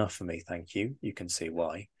quite enough for me, thank you, you can see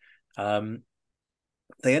why,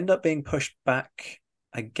 they end up being pushed back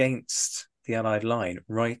against the Allied line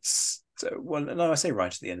right I say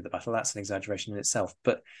right at the end of the battle, that's an exaggeration in itself,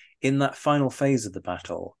 but in that final phase of the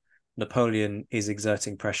battle, Napoleon is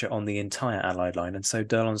exerting pressure on the entire Allied line, and so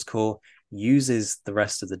d'Erlon's corps uses the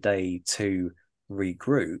rest of the day to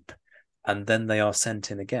regroup, and then they are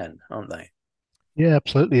sent in again, aren't they? Yeah,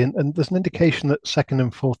 absolutely. And there's an indication that 2nd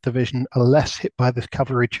and 4th Division are less hit by this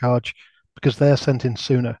cavalry charge because they're sent in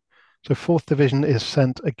sooner. So 4th Division is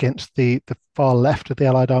sent against the far left of the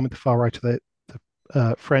Allied army, the far right of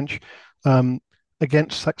the French,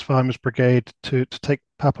 against Saxe-Weimar's brigade to take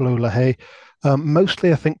Papelotte-La Haye.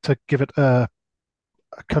 Mostly, I think, to give it a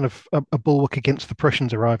kind of a bulwark against the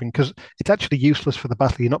Prussians arriving, because it's actually useless for the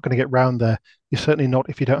battle. You're not going to get round there. You're certainly not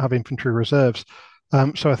if you don't have infantry reserves.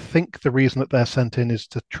 So I think the reason that they're sent in is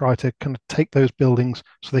to try to kind of take those buildings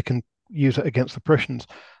so they can use it against the Prussians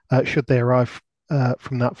should they arrive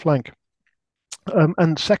from that flank.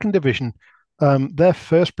 And 2nd Division, their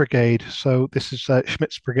 1st Brigade, so this is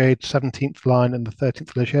Schmidt's Brigade, 17th Line and the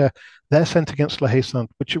 13th Leger, they're sent against La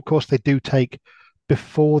Haye-Sainte, which of course they do take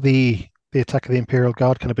before the attack of the Imperial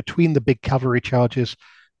Guard, kind of between the big cavalry charges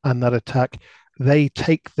and that attack. They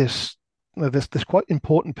take this quite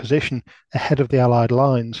important position ahead of the Allied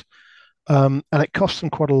lines, and it costs them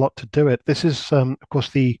quite a lot to do it. This is, of course,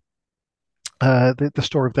 the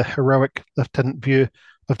story of the heroic Lieutenant Vieux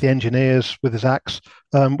of the engineers with his axe,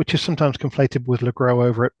 which is sometimes conflated with Le Gros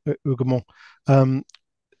over at Hougoumont.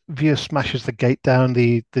 Vieux smashes the gate down.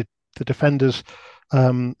 The defenders,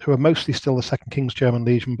 who are mostly still the 2nd King's German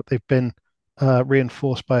Legion, but they've been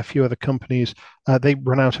reinforced by a few other companies, they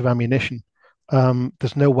run out of ammunition.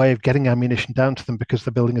 There's no way of getting ammunition down to them because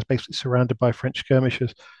the building is basically surrounded by French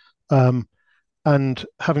skirmishers. And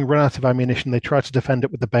having run out of ammunition, they try to defend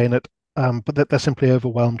it with the bayonet, but they're simply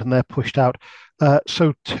overwhelmed and they're pushed out.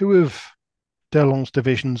 So 2 of d'Erlon's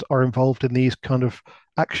divisions are involved in these kind of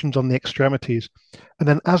actions on the extremities. And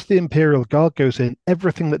then as the Imperial Guard goes in,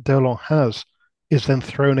 everything that d'Erlon has is then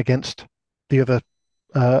thrown against the other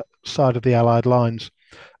side of the Allied lines.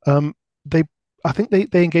 I think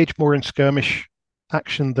they engage more in skirmish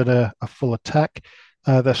action than a full attack.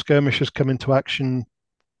 Their skirmishers come into action.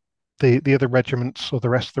 The other regiments or the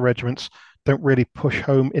rest of the regiments don't really push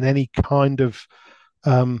home in any kind of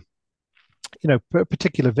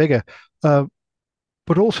particular vigor.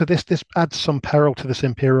 But also this adds some peril to this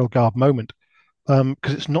Imperial Guard moment,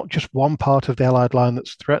 because it's not just one part of the Allied line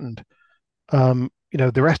that's threatened.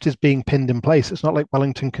 The rest is being pinned in place. It's not like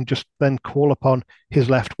Wellington can just then call upon his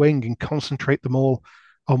left wing and concentrate them all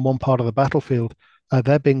on one part of the battlefield.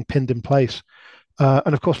 They're being pinned in place.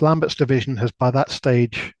 And of course, Lambert's division has by that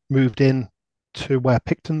stage moved in to where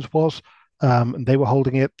Picton's was, and they were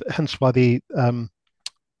holding it, hence why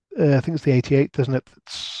I think it's the 88th, isn't it?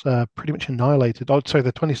 It's pretty much annihilated. Oh, sorry,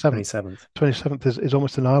 the 27th. 27th is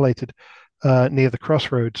almost annihilated near the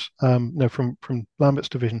crossroads, from Lambert's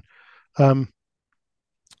division.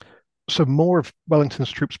 So more of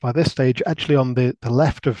Wellington's troops by this stage actually on the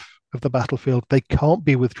left of the battlefield. They can't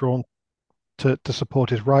be withdrawn to support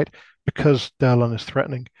his right because d'Erlon is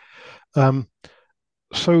threatening.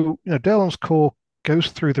 So d'Erlon's corps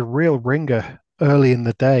goes through the real ringer early in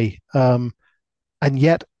the day, and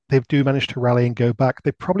yet they do manage to rally and go back.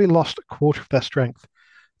 They probably lost a quarter of their strength.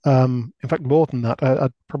 In fact, more than that.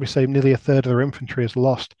 I'd probably say nearly a third of their infantry is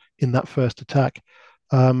lost in that first attack.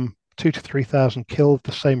 2,000 to 3,000 killed,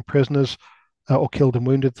 the same prisoners, or killed and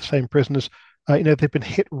wounded, the same prisoners. They've been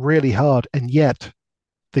hit really hard, and yet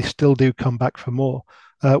they still do come back for more,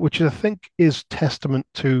 which I think is testament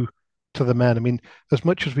to to the men. I mean, as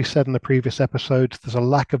much as we said in the previous episodes, there's a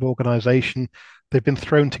lack of organization. They've been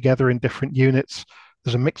thrown together in different units.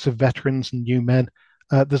 There's a mix of veterans and new men.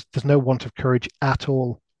 There's no want of courage at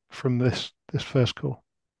all from this first corps.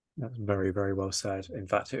 That's very, very well said. In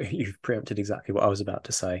fact, you've preempted exactly what I was about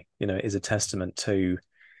to say. It is a testament to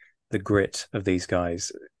the grit of these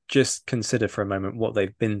guys. Just consider for a moment what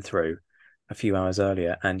they've been through a few hours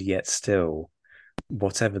earlier, and yet still,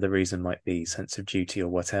 whatever the reason might be, sense of duty or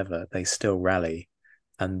whatever, they still rally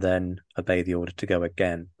and then obey the order to go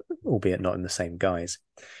again, albeit not in the same guise.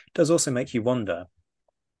 It does also make you wonder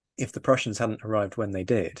if the Prussians hadn't arrived when they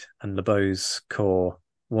did, and Lebeau's corps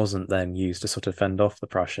wasn't then used to sort of fend off the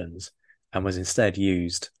Prussians and was instead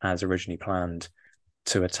used as originally planned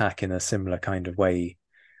to attack in a similar kind of way,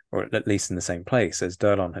 or at least in the same place as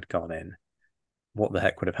D'Erlon had gone in, what the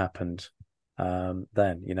heck would have happened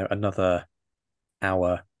then? Another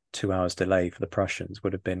hour, 2 hours delay for the Prussians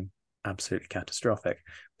would have been absolutely catastrophic.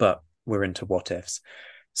 But we're into what ifs.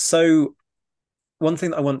 So one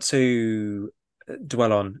thing that I want to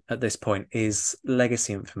dwell on at this point is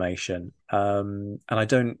legacy information. And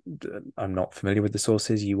I'm not familiar with the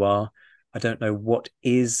sources. You are. I don't know what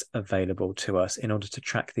is available to us in order to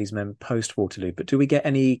track these men post Waterloo, but do we get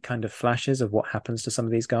any kind of flashes of what happens to some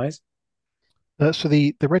of these guys? So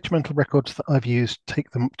the regimental records that I've used take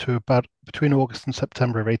them to about between August and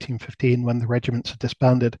September of 1815 when the regiments are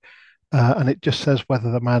disbanded. And it just says whether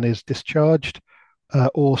the man is discharged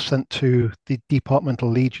or sent to the departmental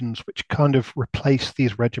legions, which kind of replace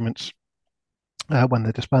these regiments when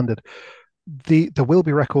they're disbanded. There will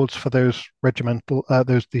be records for those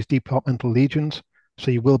these departmental legions, so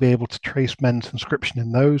you will be able to trace men's inscription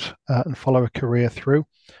in those and follow a career through.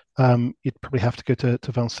 You'd probably have to go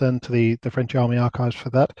to Vincennes, to the French Army archives for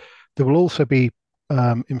that. There will also be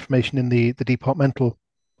information in the departmental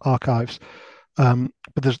archives, but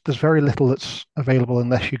there's very little that's available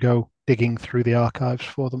unless you go digging through the archives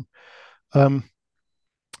for them.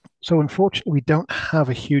 So unfortunately, we don't have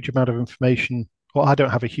a huge amount of information, or I don't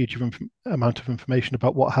have a huge amount of information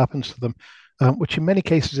about what happens to them, which in many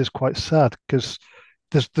cases is quite sad because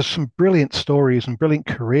there's some brilliant stories and brilliant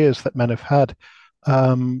careers that men have had.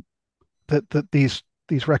 That these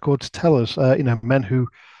records tell us, men who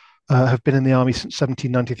have been in the army since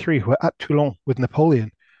 1793, who are at Toulon with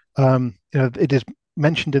Napoleon. It is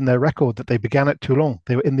mentioned in their record that they began at Toulon.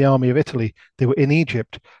 They were in the army of Italy. They were in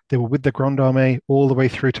Egypt. They were with the Grande Armée all the way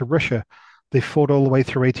through to Russia. They fought all the way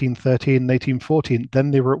through 1813 and 1814.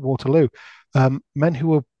 Then they were at Waterloo. Men who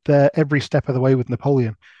were there every step of the way with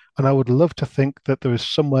Napoleon. And I would love to think that there is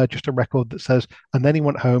somewhere just a record that says, and then he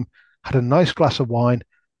went home, had a nice glass of wine,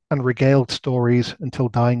 and regaled stories until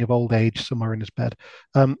dying of old age somewhere in his bed.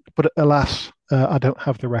 But alas, I don't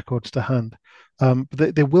have the records to hand.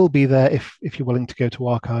 But they will be there if you're willing to go to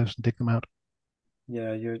archives and dig them out.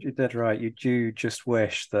 Yeah, you're dead right. You do just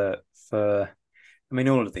wish that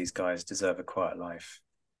all of these guys deserve a quiet life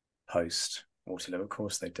post Waterloo. Of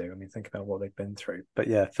course they do. Think about what they've been through. But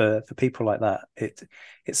yeah, for people like that, it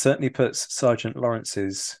certainly puts Sergeant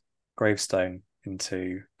Lawrence's gravestone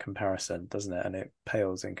into comparison, doesn't it? And it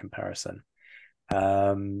pales in comparison.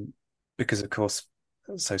 Because of course,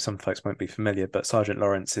 so some folks won't be familiar, but Sergeant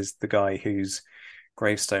Lawrence is the guy whose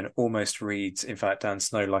gravestone almost reads, in fact, Dan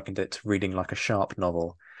Snow likened it to reading like a sharp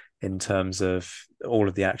novel in terms of all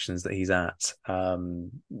of the actions that he's at.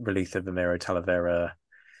 Relief of Vimero, Talavera,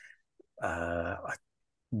 I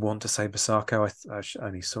want to say Basako. I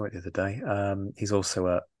only saw it the other day. He's also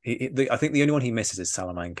I think the only one he misses is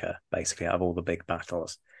Salamanca, basically, out of all the big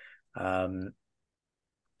battles. And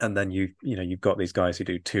then you've got these guys who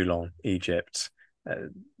do Toulon, Egypt,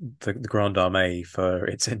 the Grande Armée for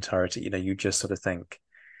its entirety. You just sort of think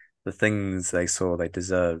the things they saw, they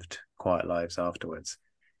deserved quiet lives afterwards.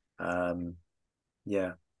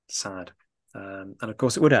 Yeah, sad. And of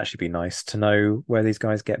course, it would actually be nice to know where these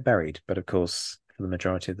guys get buried. But of course, for the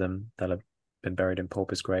majority of them, they'll have been buried in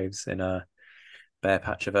paupers' graves in a bare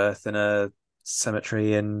patch of earth in a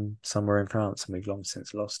cemetery somewhere in France, and we've long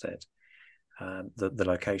since lost it, the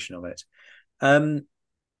location of it.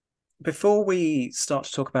 Before we start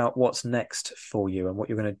to talk about what's next for you and what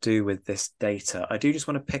you're going to do with this data, I do just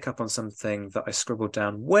want to pick up on something that I scribbled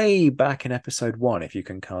down way back in episode 1, if you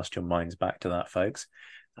can cast your minds back to that, folks.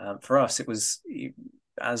 For us, it was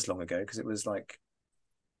as long ago because it was like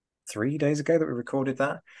 3 days ago that we recorded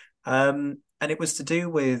that. And it was to do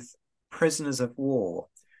with prisoners of war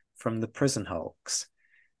from the prison hulks.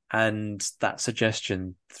 And that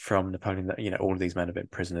suggestion from Napoleon that, all of these men have been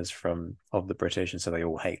prisoners of the British, and so they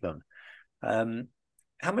all hate them.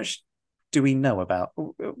 How much do we know about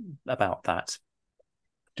that?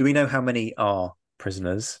 Do we know how many are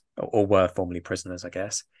prisoners, or were formerly prisoners, I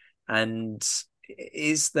guess. And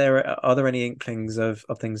are there any inklings of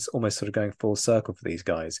things almost sort of going full circle for these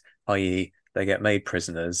guys, i.e., they get made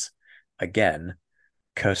prisoners again,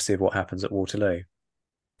 courtesy of what happens at Waterloo?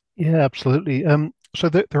 Yeah, absolutely. So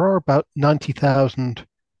there are about 90,000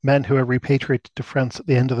 men who are repatriated to France at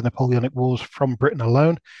the end of the Napoleonic Wars from Britain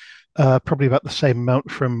alone. Probably about the same amount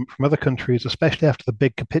from other countries, especially after the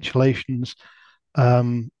big capitulations.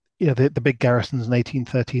 The big garrisons in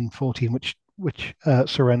 1813, 14, which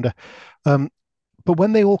surrender. Um, but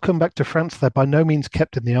when they all come back to France, they're by no means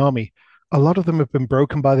kept in the army. A lot of them have been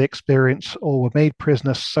broken by the experience or were made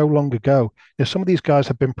prisoners so long ago. Some of these guys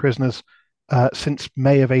have been prisoners since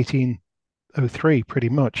May of 1803, pretty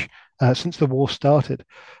much, since the war started.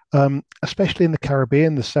 Especially in the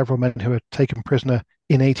Caribbean, there's several men who were taken prisoner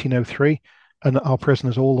in 1803 and are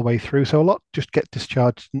prisoners all the way through. So a lot just get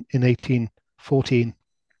discharged in 1814.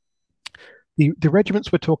 The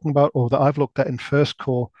regiments we're talking about, or that I've looked at in First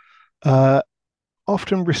Corps, uh,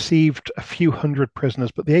 often received a few hundred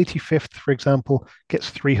prisoners, but the 85th, for example,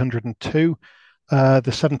 gets 302, the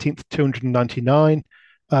 17th, 299,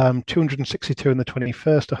 262 in the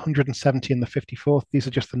 21st, 170 in the 54th. These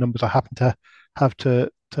are just the numbers I happen to have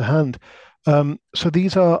to hand. So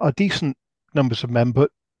these are decent numbers of men,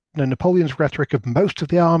 but Napoleon's rhetoric of most of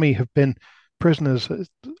the army have been prisoners,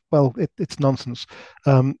 well, it's nonsense.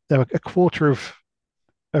 There were a quarter of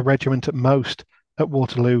a regiment at most at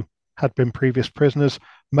Waterloo had been previous prisoners,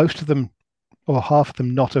 most of them, or half of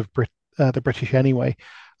them, not of the British anyway.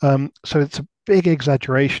 So it's a big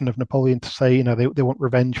exaggeration of Napoleon to say, they want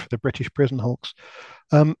revenge for the British prison hulks.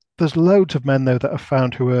 There's loads of men, though, that are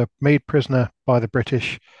found who were made prisoner by the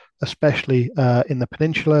British, especially in the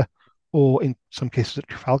Peninsula, or in some cases at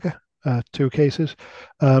Trafalgar, 2 cases,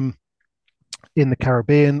 in the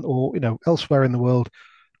Caribbean, or elsewhere in the world,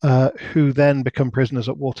 who then become prisoners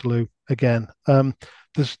at Waterloo again.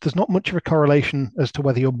 There's not much of a correlation as to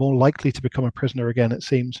whether you're more likely to become a prisoner again, it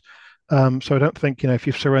seems. So I don't think, if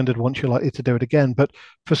you've surrendered once, you're likely to do it again. But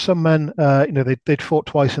for some men, they'd fought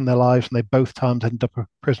twice in their lives, and they both times ended up a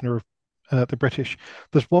prisoner of the British.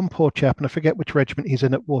 There's one poor chap, and I forget which regiment he's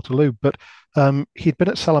in at Waterloo, but he'd been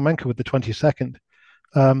at Salamanca with the 22nd.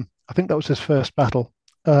 I think that was his first battle.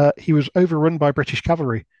 He was overrun by British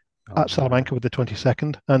cavalry at Salamanca with the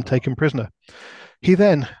 22nd and taken prisoner. He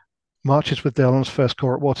then marches with Dillon's First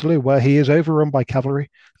Corps at Waterloo, where he is overrun by cavalry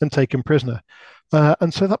and taken prisoner.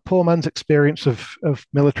 And so that poor man's experience of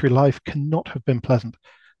military life cannot have been pleasant.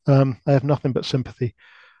 I have nothing but sympathy.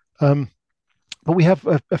 But we have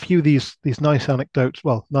a few of these nice anecdotes.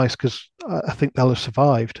 Well, nice because I think they'll have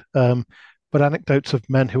survived. But anecdotes of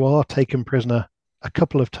men who are taken prisoner a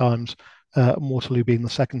couple of times, and Waterloo being the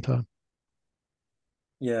second time.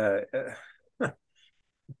 Yeah,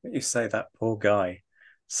 you say that poor guy.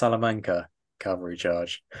 Salamanca, cavalry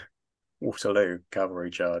charge. Waterloo, cavalry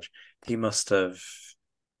charge. He must have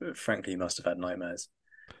had nightmares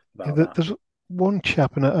about that. There's one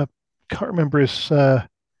chap, and I can't remember his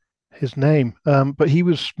name, but he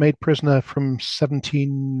was made prisoner from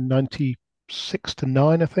 1796 to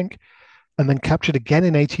 9, I think, and then captured again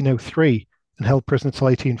in 1803 and held prisoner till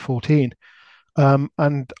 1814.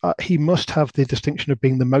 And he must have the distinction of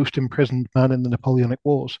being the most imprisoned man in the Napoleonic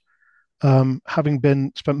Wars,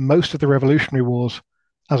 having spent most of the Revolutionary Wars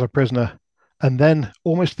as a prisoner, and then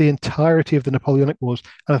almost the entirety of the Napoleonic Wars.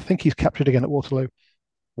 And I think he's captured again at Waterloo.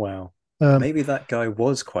 Wow. Maybe that guy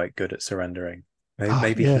was quite good at surrendering.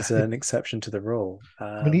 Maybe yeah. He's an exception to the rule.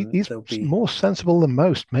 He's more sensible than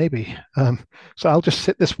most, maybe. So I'll just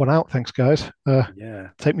sit this one out. Thanks, guys.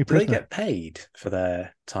 Take me prisoner. Do they get paid for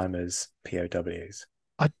their time as POWs?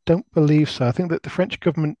 I don't believe so. I think that the French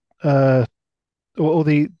government, or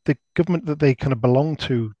the government that they kind of belong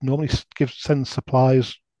to, normally sends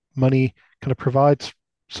supplies, money, kind of provides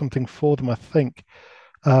something for them, I think.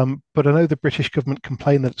 But I know the British government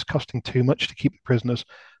complain that it's costing too much to keep the prisoners,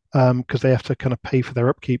 because they have to kind of pay for their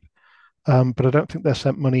upkeep. But I don't think they're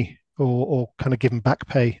sent money or kind of given back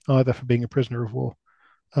pay either for being a prisoner of war.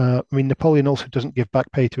 Napoleon also doesn't give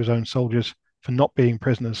back pay to his own soldiers for not being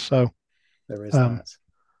prisoners. So there is that.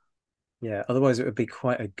 Yeah, otherwise it would be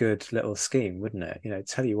quite a good little scheme, wouldn't it?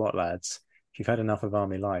 Tell you what, lads, if you've had enough of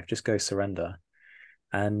army life, just go surrender.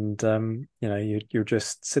 And, you'll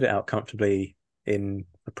just sit it out comfortably in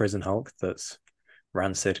a prison hulk that's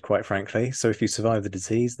rancid, quite frankly. So if you survive the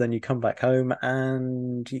disease, then you come back home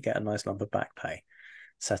and you get a nice lump of back pay,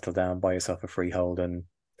 settle down, buy yourself a freehold, and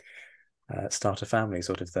start a family,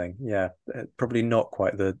 sort of thing. Yeah, probably not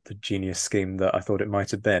quite the genius scheme that I thought it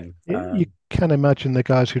might have been. You can imagine the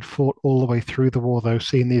guys who'd fought all the way through the war, though,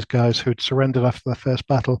 seeing these guys who'd surrendered after the first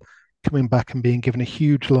battle coming back and being given a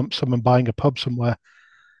huge lump sum and buying a pub somewhere.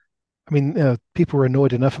 I mean, people were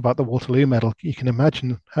annoyed enough about the Waterloo medal. You can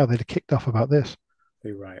imagine how they'd have kicked off about this.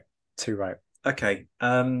 Too right. Too right. Okay.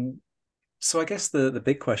 So I guess the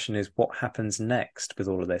big question is what happens next with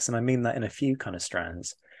all of this? And I mean that in a few kind of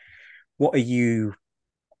strands. What are you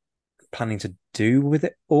planning to do with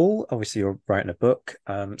it all? Obviously, you're writing a book,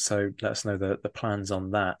 so let us know the plans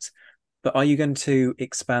on that. But are you going to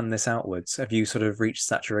expand this outwards? Have you sort of reached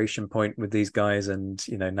saturation point with these guys and,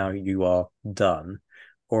 now you are done?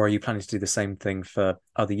 Or are you planning to do the same thing for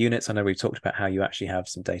other units? I know we've talked about how you actually have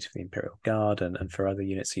some data for the Imperial Guard and for other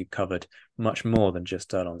units you've covered much more than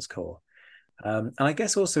just Durlon's Corps. And I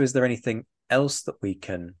guess also, is there anything else that we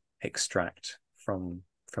can extract from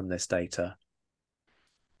this data?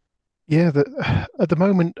 Yeah, at the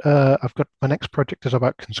moment, I've got my next project is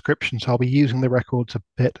about conscription, so I'll be using the records a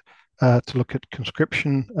bit to look at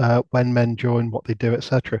conscription, when men join, what they do,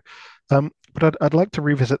 etc. But I'd like to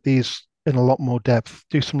revisit these in a lot more depth,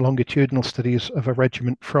 do some longitudinal studies of a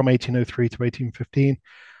regiment from 1803 to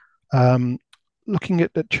 1815, looking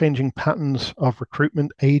at changing patterns of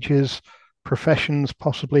recruitment, ages, professions,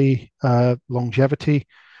 possibly longevity.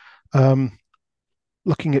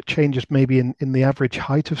 Looking at changes maybe in the average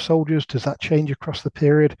height of soldiers, does that change across the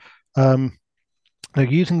period? Now,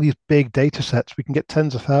 using these big data sets, we can get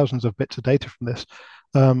tens of thousands of bits of data from this.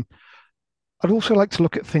 I'd also like to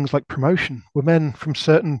look at things like promotion. Were men from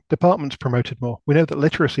certain departments promoted more? We know that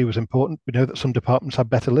literacy was important. We know that some departments have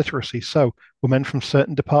better literacy. So were men from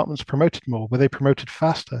certain departments promoted more? Were they promoted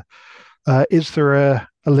faster? Is there a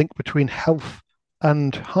link between health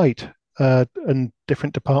and height? And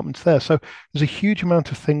different departments there. So there's a huge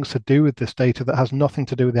amount of things to do with this data that has nothing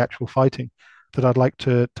to do with the actual fighting that I'd like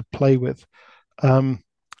to play with.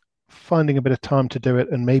 Finding a bit of time to do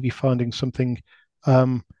it and maybe finding something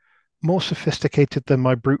more sophisticated than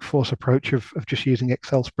my brute force approach of just using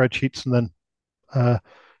Excel spreadsheets and then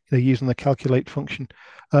using the calculate function.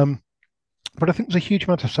 But I think there's a huge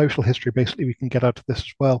amount of social history basically we can get out of this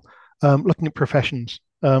as well. Looking at professions,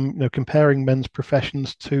 comparing men's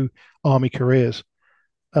professions to army careers.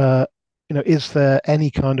 Is there any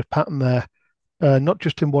kind of pattern there, not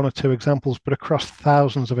just in one or two examples, but across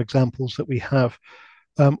thousands of examples that we have?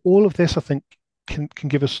 All of this, I think, can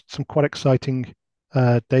give us some quite exciting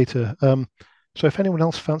data. So if anyone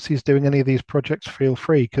else fancies doing any of these projects, feel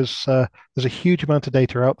free, because there's a huge amount of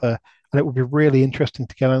data out there, and it would be really interesting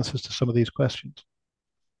to get answers to some of these questions.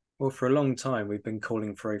 Well, for a long time, we've been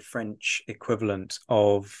calling for a French equivalent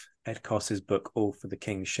of Ed Coss's book, All for the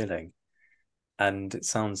King's Shilling. And it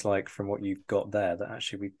sounds like from what you've got there that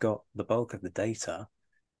actually we've got the bulk of the data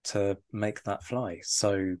to make that fly.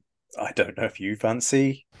 So I don't know if you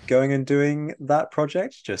fancy going and doing that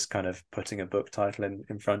project, just kind of putting a book title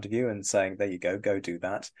in front of you and saying, there you go do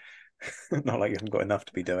that. Not like you haven't got enough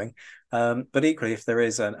to be doing. But equally, if there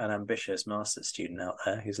is an ambitious master's student out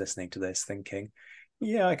there who's listening to this thinking,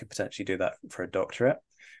 yeah, I could potentially do that for a doctorate,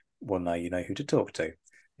 well, now you know who to talk to.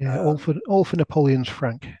 Yeah, all for Napoleon's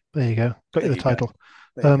Frank. There you go. Got you the title.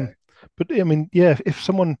 Go. But I mean, yeah, if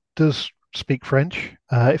someone does speak French,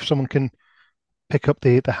 if someone can pick up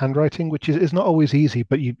the handwriting, which is not always easy,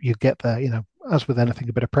 but you get there, as with anything,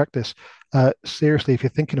 a bit of practice. Seriously, if you're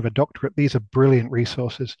thinking of a doctorate, these are brilliant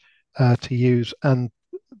resources to use. And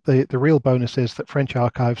the real bonus is that French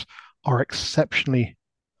archives are exceptionally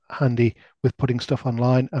handy with putting stuff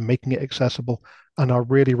online and making it accessible, and are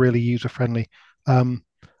really, really user friendly.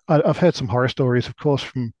 I've heard some horror stories, of course,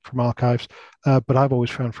 from archives, but I've always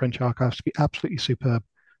found French archives to be absolutely superb.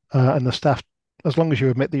 And the staff, as long as you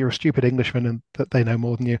admit that you're a stupid Englishman and that they know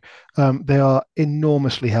more than you, they are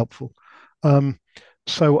enormously helpful.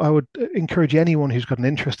 So I would encourage anyone who's got an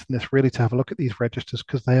interest in this really to have a look at these registers,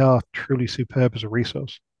 because they are truly superb as a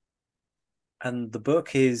resource. And the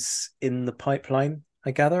book is in the pipeline, I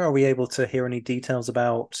gather. Are we able to hear any details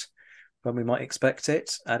about when we might expect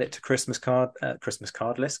it? Add it to Christmas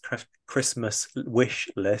wish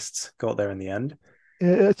lists. Got there in the end.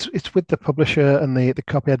 It's with the publisher and the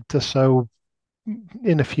copy editor, so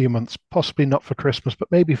in a few months, possibly not for Christmas, but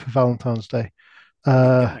maybe for Valentine's Day.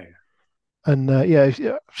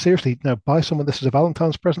 Seriously, no, buy someone this as a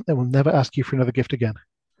Valentine's present. They will never ask you for another gift again.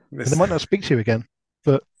 They might not speak to you again,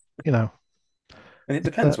 but And it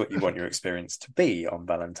depends what you want your experience to be on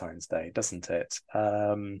Valentine's Day, doesn't it?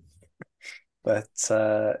 But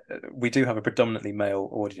we do have a predominantly male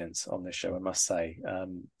audience on this show, I must say,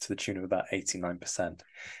 to the tune of about 89%.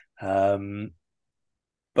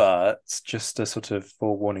 But just a sort of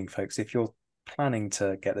forewarning, folks, if you're planning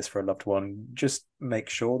to get this for a loved one, just make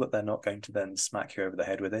sure that they're not going to then smack you over the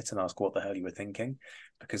head with it and ask what the hell you were thinking,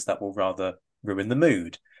 because that will rather ruin the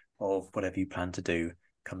mood of whatever you plan to do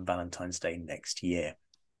come Valentine's Day next year.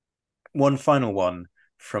 One final one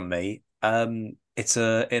from me. It's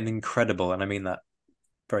an incredible, and I mean that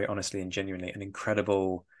very honestly and genuinely, an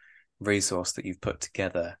incredible resource that you've put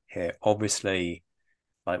together here. Obviously,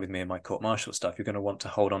 like with me and my court martial stuff, you're going to want to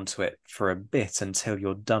hold on to it for a bit until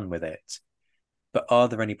you're done with it. But are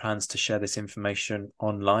there any plans to share this information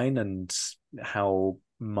online, and how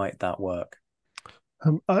might that work?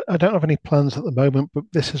 I don't have any plans at the moment, but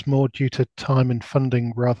this is more due to time and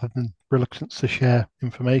funding rather than reluctance to share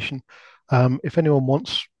information. If anyone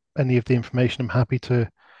wants any of the information, I'm happy to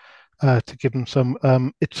give them some.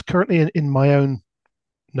 It's currently in my own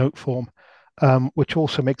note form, which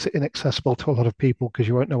also makes it inaccessible to a lot of people because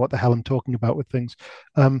you won't know what the hell I'm talking about with things.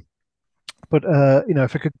 But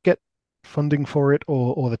if I could get funding for it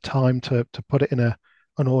or the time to put it in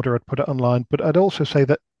an order, I'd put it online. But I'd also say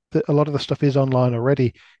that a lot of the stuff is online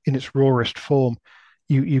already in its rawest form.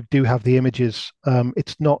 You do have the images.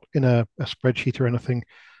 It's not in a spreadsheet or anything,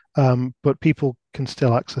 but people can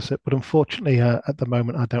still access it. But unfortunately, at the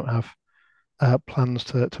moment, I don't have plans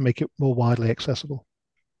to make it more widely accessible.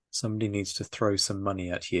 Somebody needs to throw some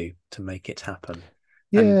money at you to make it happen,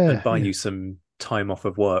 and buy you some time off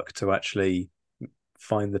of work to actually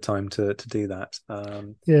find the time to do that.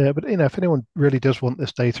 But if anyone really does want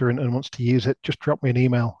this data and wants to use it, just drop me an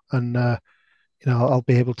email, and I'll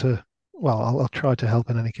be able to. Well, I'll try to help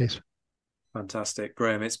in any case. Fantastic,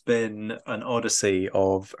 Graham. It's been an odyssey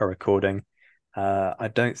of a recording.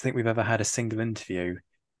 I don't think we've ever had a single interview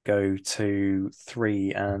go to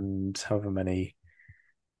 3 and however many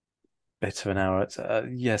bit of an hour.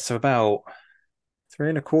 So about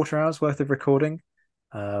 3.25 hours worth of recording.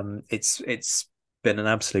 It's been an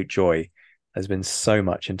absolute joy. There's been so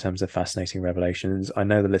much in terms of fascinating revelations. I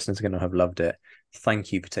know the listeners are going to have loved it.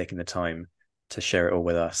 Thank you for taking the time to share it all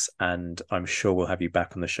with us, and I'm sure we'll have you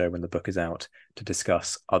back on the show when the book is out to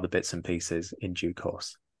discuss other bits and pieces in due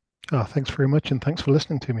course. Oh, thanks very much, and thanks for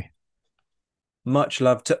listening to me. Much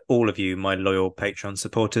love to all of you, my loyal Patreon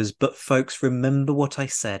supporters. But folks, remember what I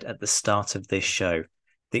said at the start of this show.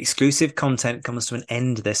 The exclusive content comes to an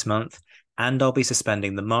end this month, and I'll be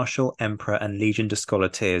suspending the Marshal, Emperor, and Legion de Scholar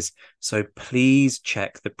tiers. So please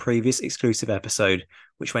check the previous exclusive episode,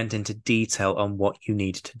 which went into detail on what you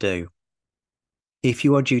need to do. If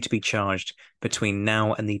you are due to be charged between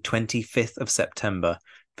now and the 25th of September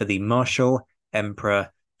for the Marshal,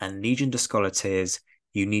 Emperor, and Legion de Scholar tiers,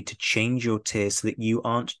 you need to change your tier so that you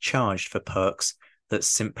aren't charged for perks that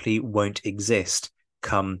simply won't exist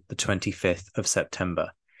come the 25th of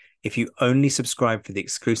September. If you only subscribe for the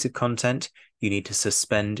exclusive content, you need to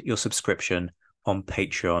suspend your subscription on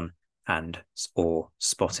Patreon and/or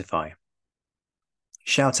Spotify.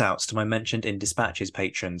 Shout outs to my mentioned in Dispatches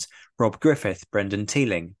patrons: Rob Griffith, Brendan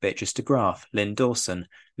Teeling, Beatrice de Graaf, Lynn Dawson,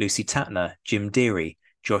 Lucy Tatner, Jim Deary,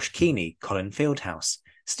 Josh Keeney, Colin Fieldhouse,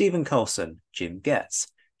 Stephen Colson, Jim Getz,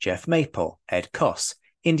 Jeff Maple, Ed Koss,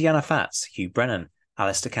 Indiana Fats, Hugh Brennan,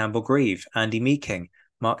 Alistair Campbell-Grieve, Andy Meeking,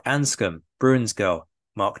 Mark Anscombe, Bruins Girl,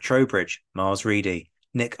 Mark Trowbridge, Miles Reedy,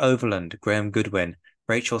 Nick Overland, Graham Goodwin,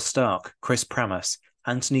 Rachel Stark, Chris Pramas,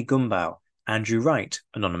 Anthony Gumbau, Andrew Wright,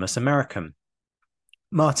 Anonymous American,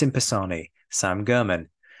 Martin Pisani, Sam Gurman,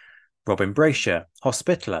 Robin Brasher,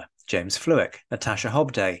 Hospitaller, James Fluick, Natasha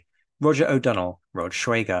Hobday, Roger O'Donnell, Rod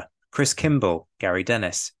Schwager, Chris Kimball, Gary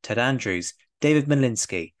Dennis, Ted Andrews, David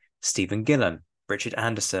Malinsky, Stephen Gillen, Richard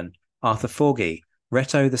Anderson, Arthur Forgy,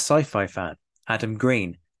 Reto the Sci-Fi Fan, Adam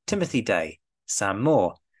Green, Timothy Day, Sam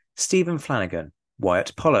Moore, Stephen Flanagan,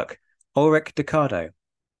 Wyatt Pollock, Ulrich Decado,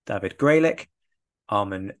 David Graylick,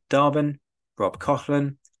 Armin Darban, Rob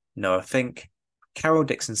Coughlin, Noah Fink, Carol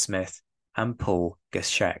Dixon-Smith, and Paul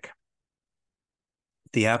Geshek.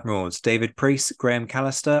 The Admirals: David Priest, Graham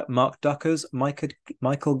Callister, Mark Duckers,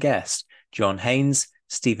 Michael Guest, John Haynes,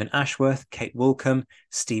 Stephen Ashworth, Kate Woolcombe,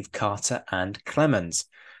 Steve Carter, and Clemens.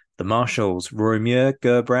 The Marshals: Rory Muir,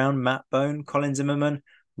 Ger Brown, Matt Bone, Colin Zimmerman,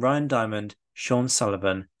 Ryan Diamond, Sean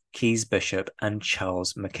Sullivan, Keys Bishop, and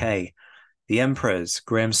Charles McKay. The Emperors: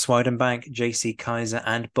 Graham Swidenbank, JC Kaiser,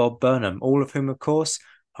 and Bob Burnham, all of whom, of course,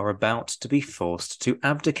 are about to be forced to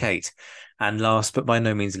abdicate. And last but by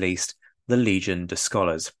no means least, the Legion de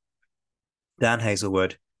Scholars: Dan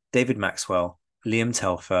Hazelwood, David Maxwell, Liam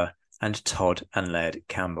Telfer, and Todd and Laird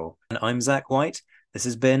Campbell. And I'm Zach White. This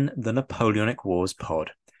has been the Napoleonic Wars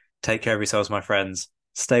Pod. Take care of yourselves, my friends.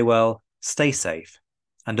 Stay well, stay safe,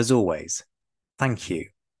 and as always, thank you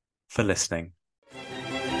for listening.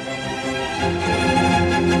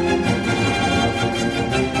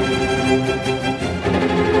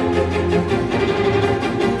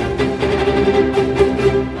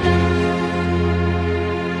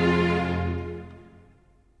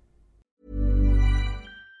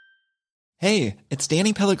 Hey, it's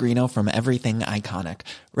Danny Pellegrino from Everything Iconic.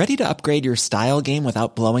 Ready to upgrade your style game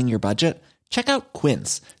without blowing your budget? Check out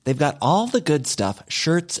Quince. They've got all the good stuff,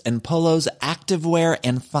 shirts and polos, activewear,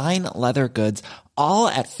 and fine leather goods, all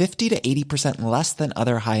at 50 to 80% less than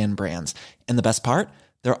other high-end brands. And the best part?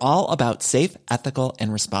 They're all about safe, ethical,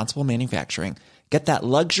 and responsible manufacturing. Get that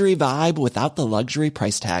luxury vibe without the luxury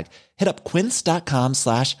price tag. Hit up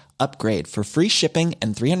quince.com/upgrade for free shipping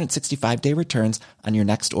and 365-day returns on your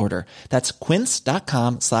next order. That's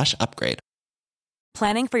quince.com/upgrade.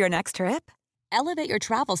 Planning for your next trip? Elevate your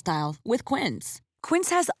travel style with Quince. Quince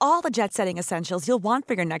has all the jet-setting essentials you'll want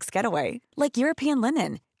for your next getaway, like European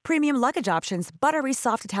linen, premium luggage options, buttery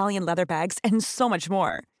soft Italian leather bags, and so much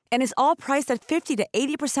more. And is all priced at 50 to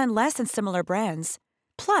 80% less than similar brands.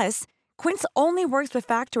 Plus, Quince only works with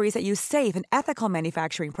factories that use safe and ethical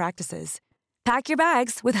manufacturing practices. Pack your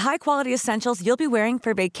bags with high-quality essentials you'll be wearing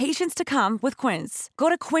for vacations to come with Quince. Go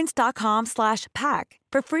to quince.com/pack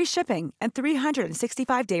for free shipping and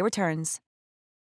 365-day returns.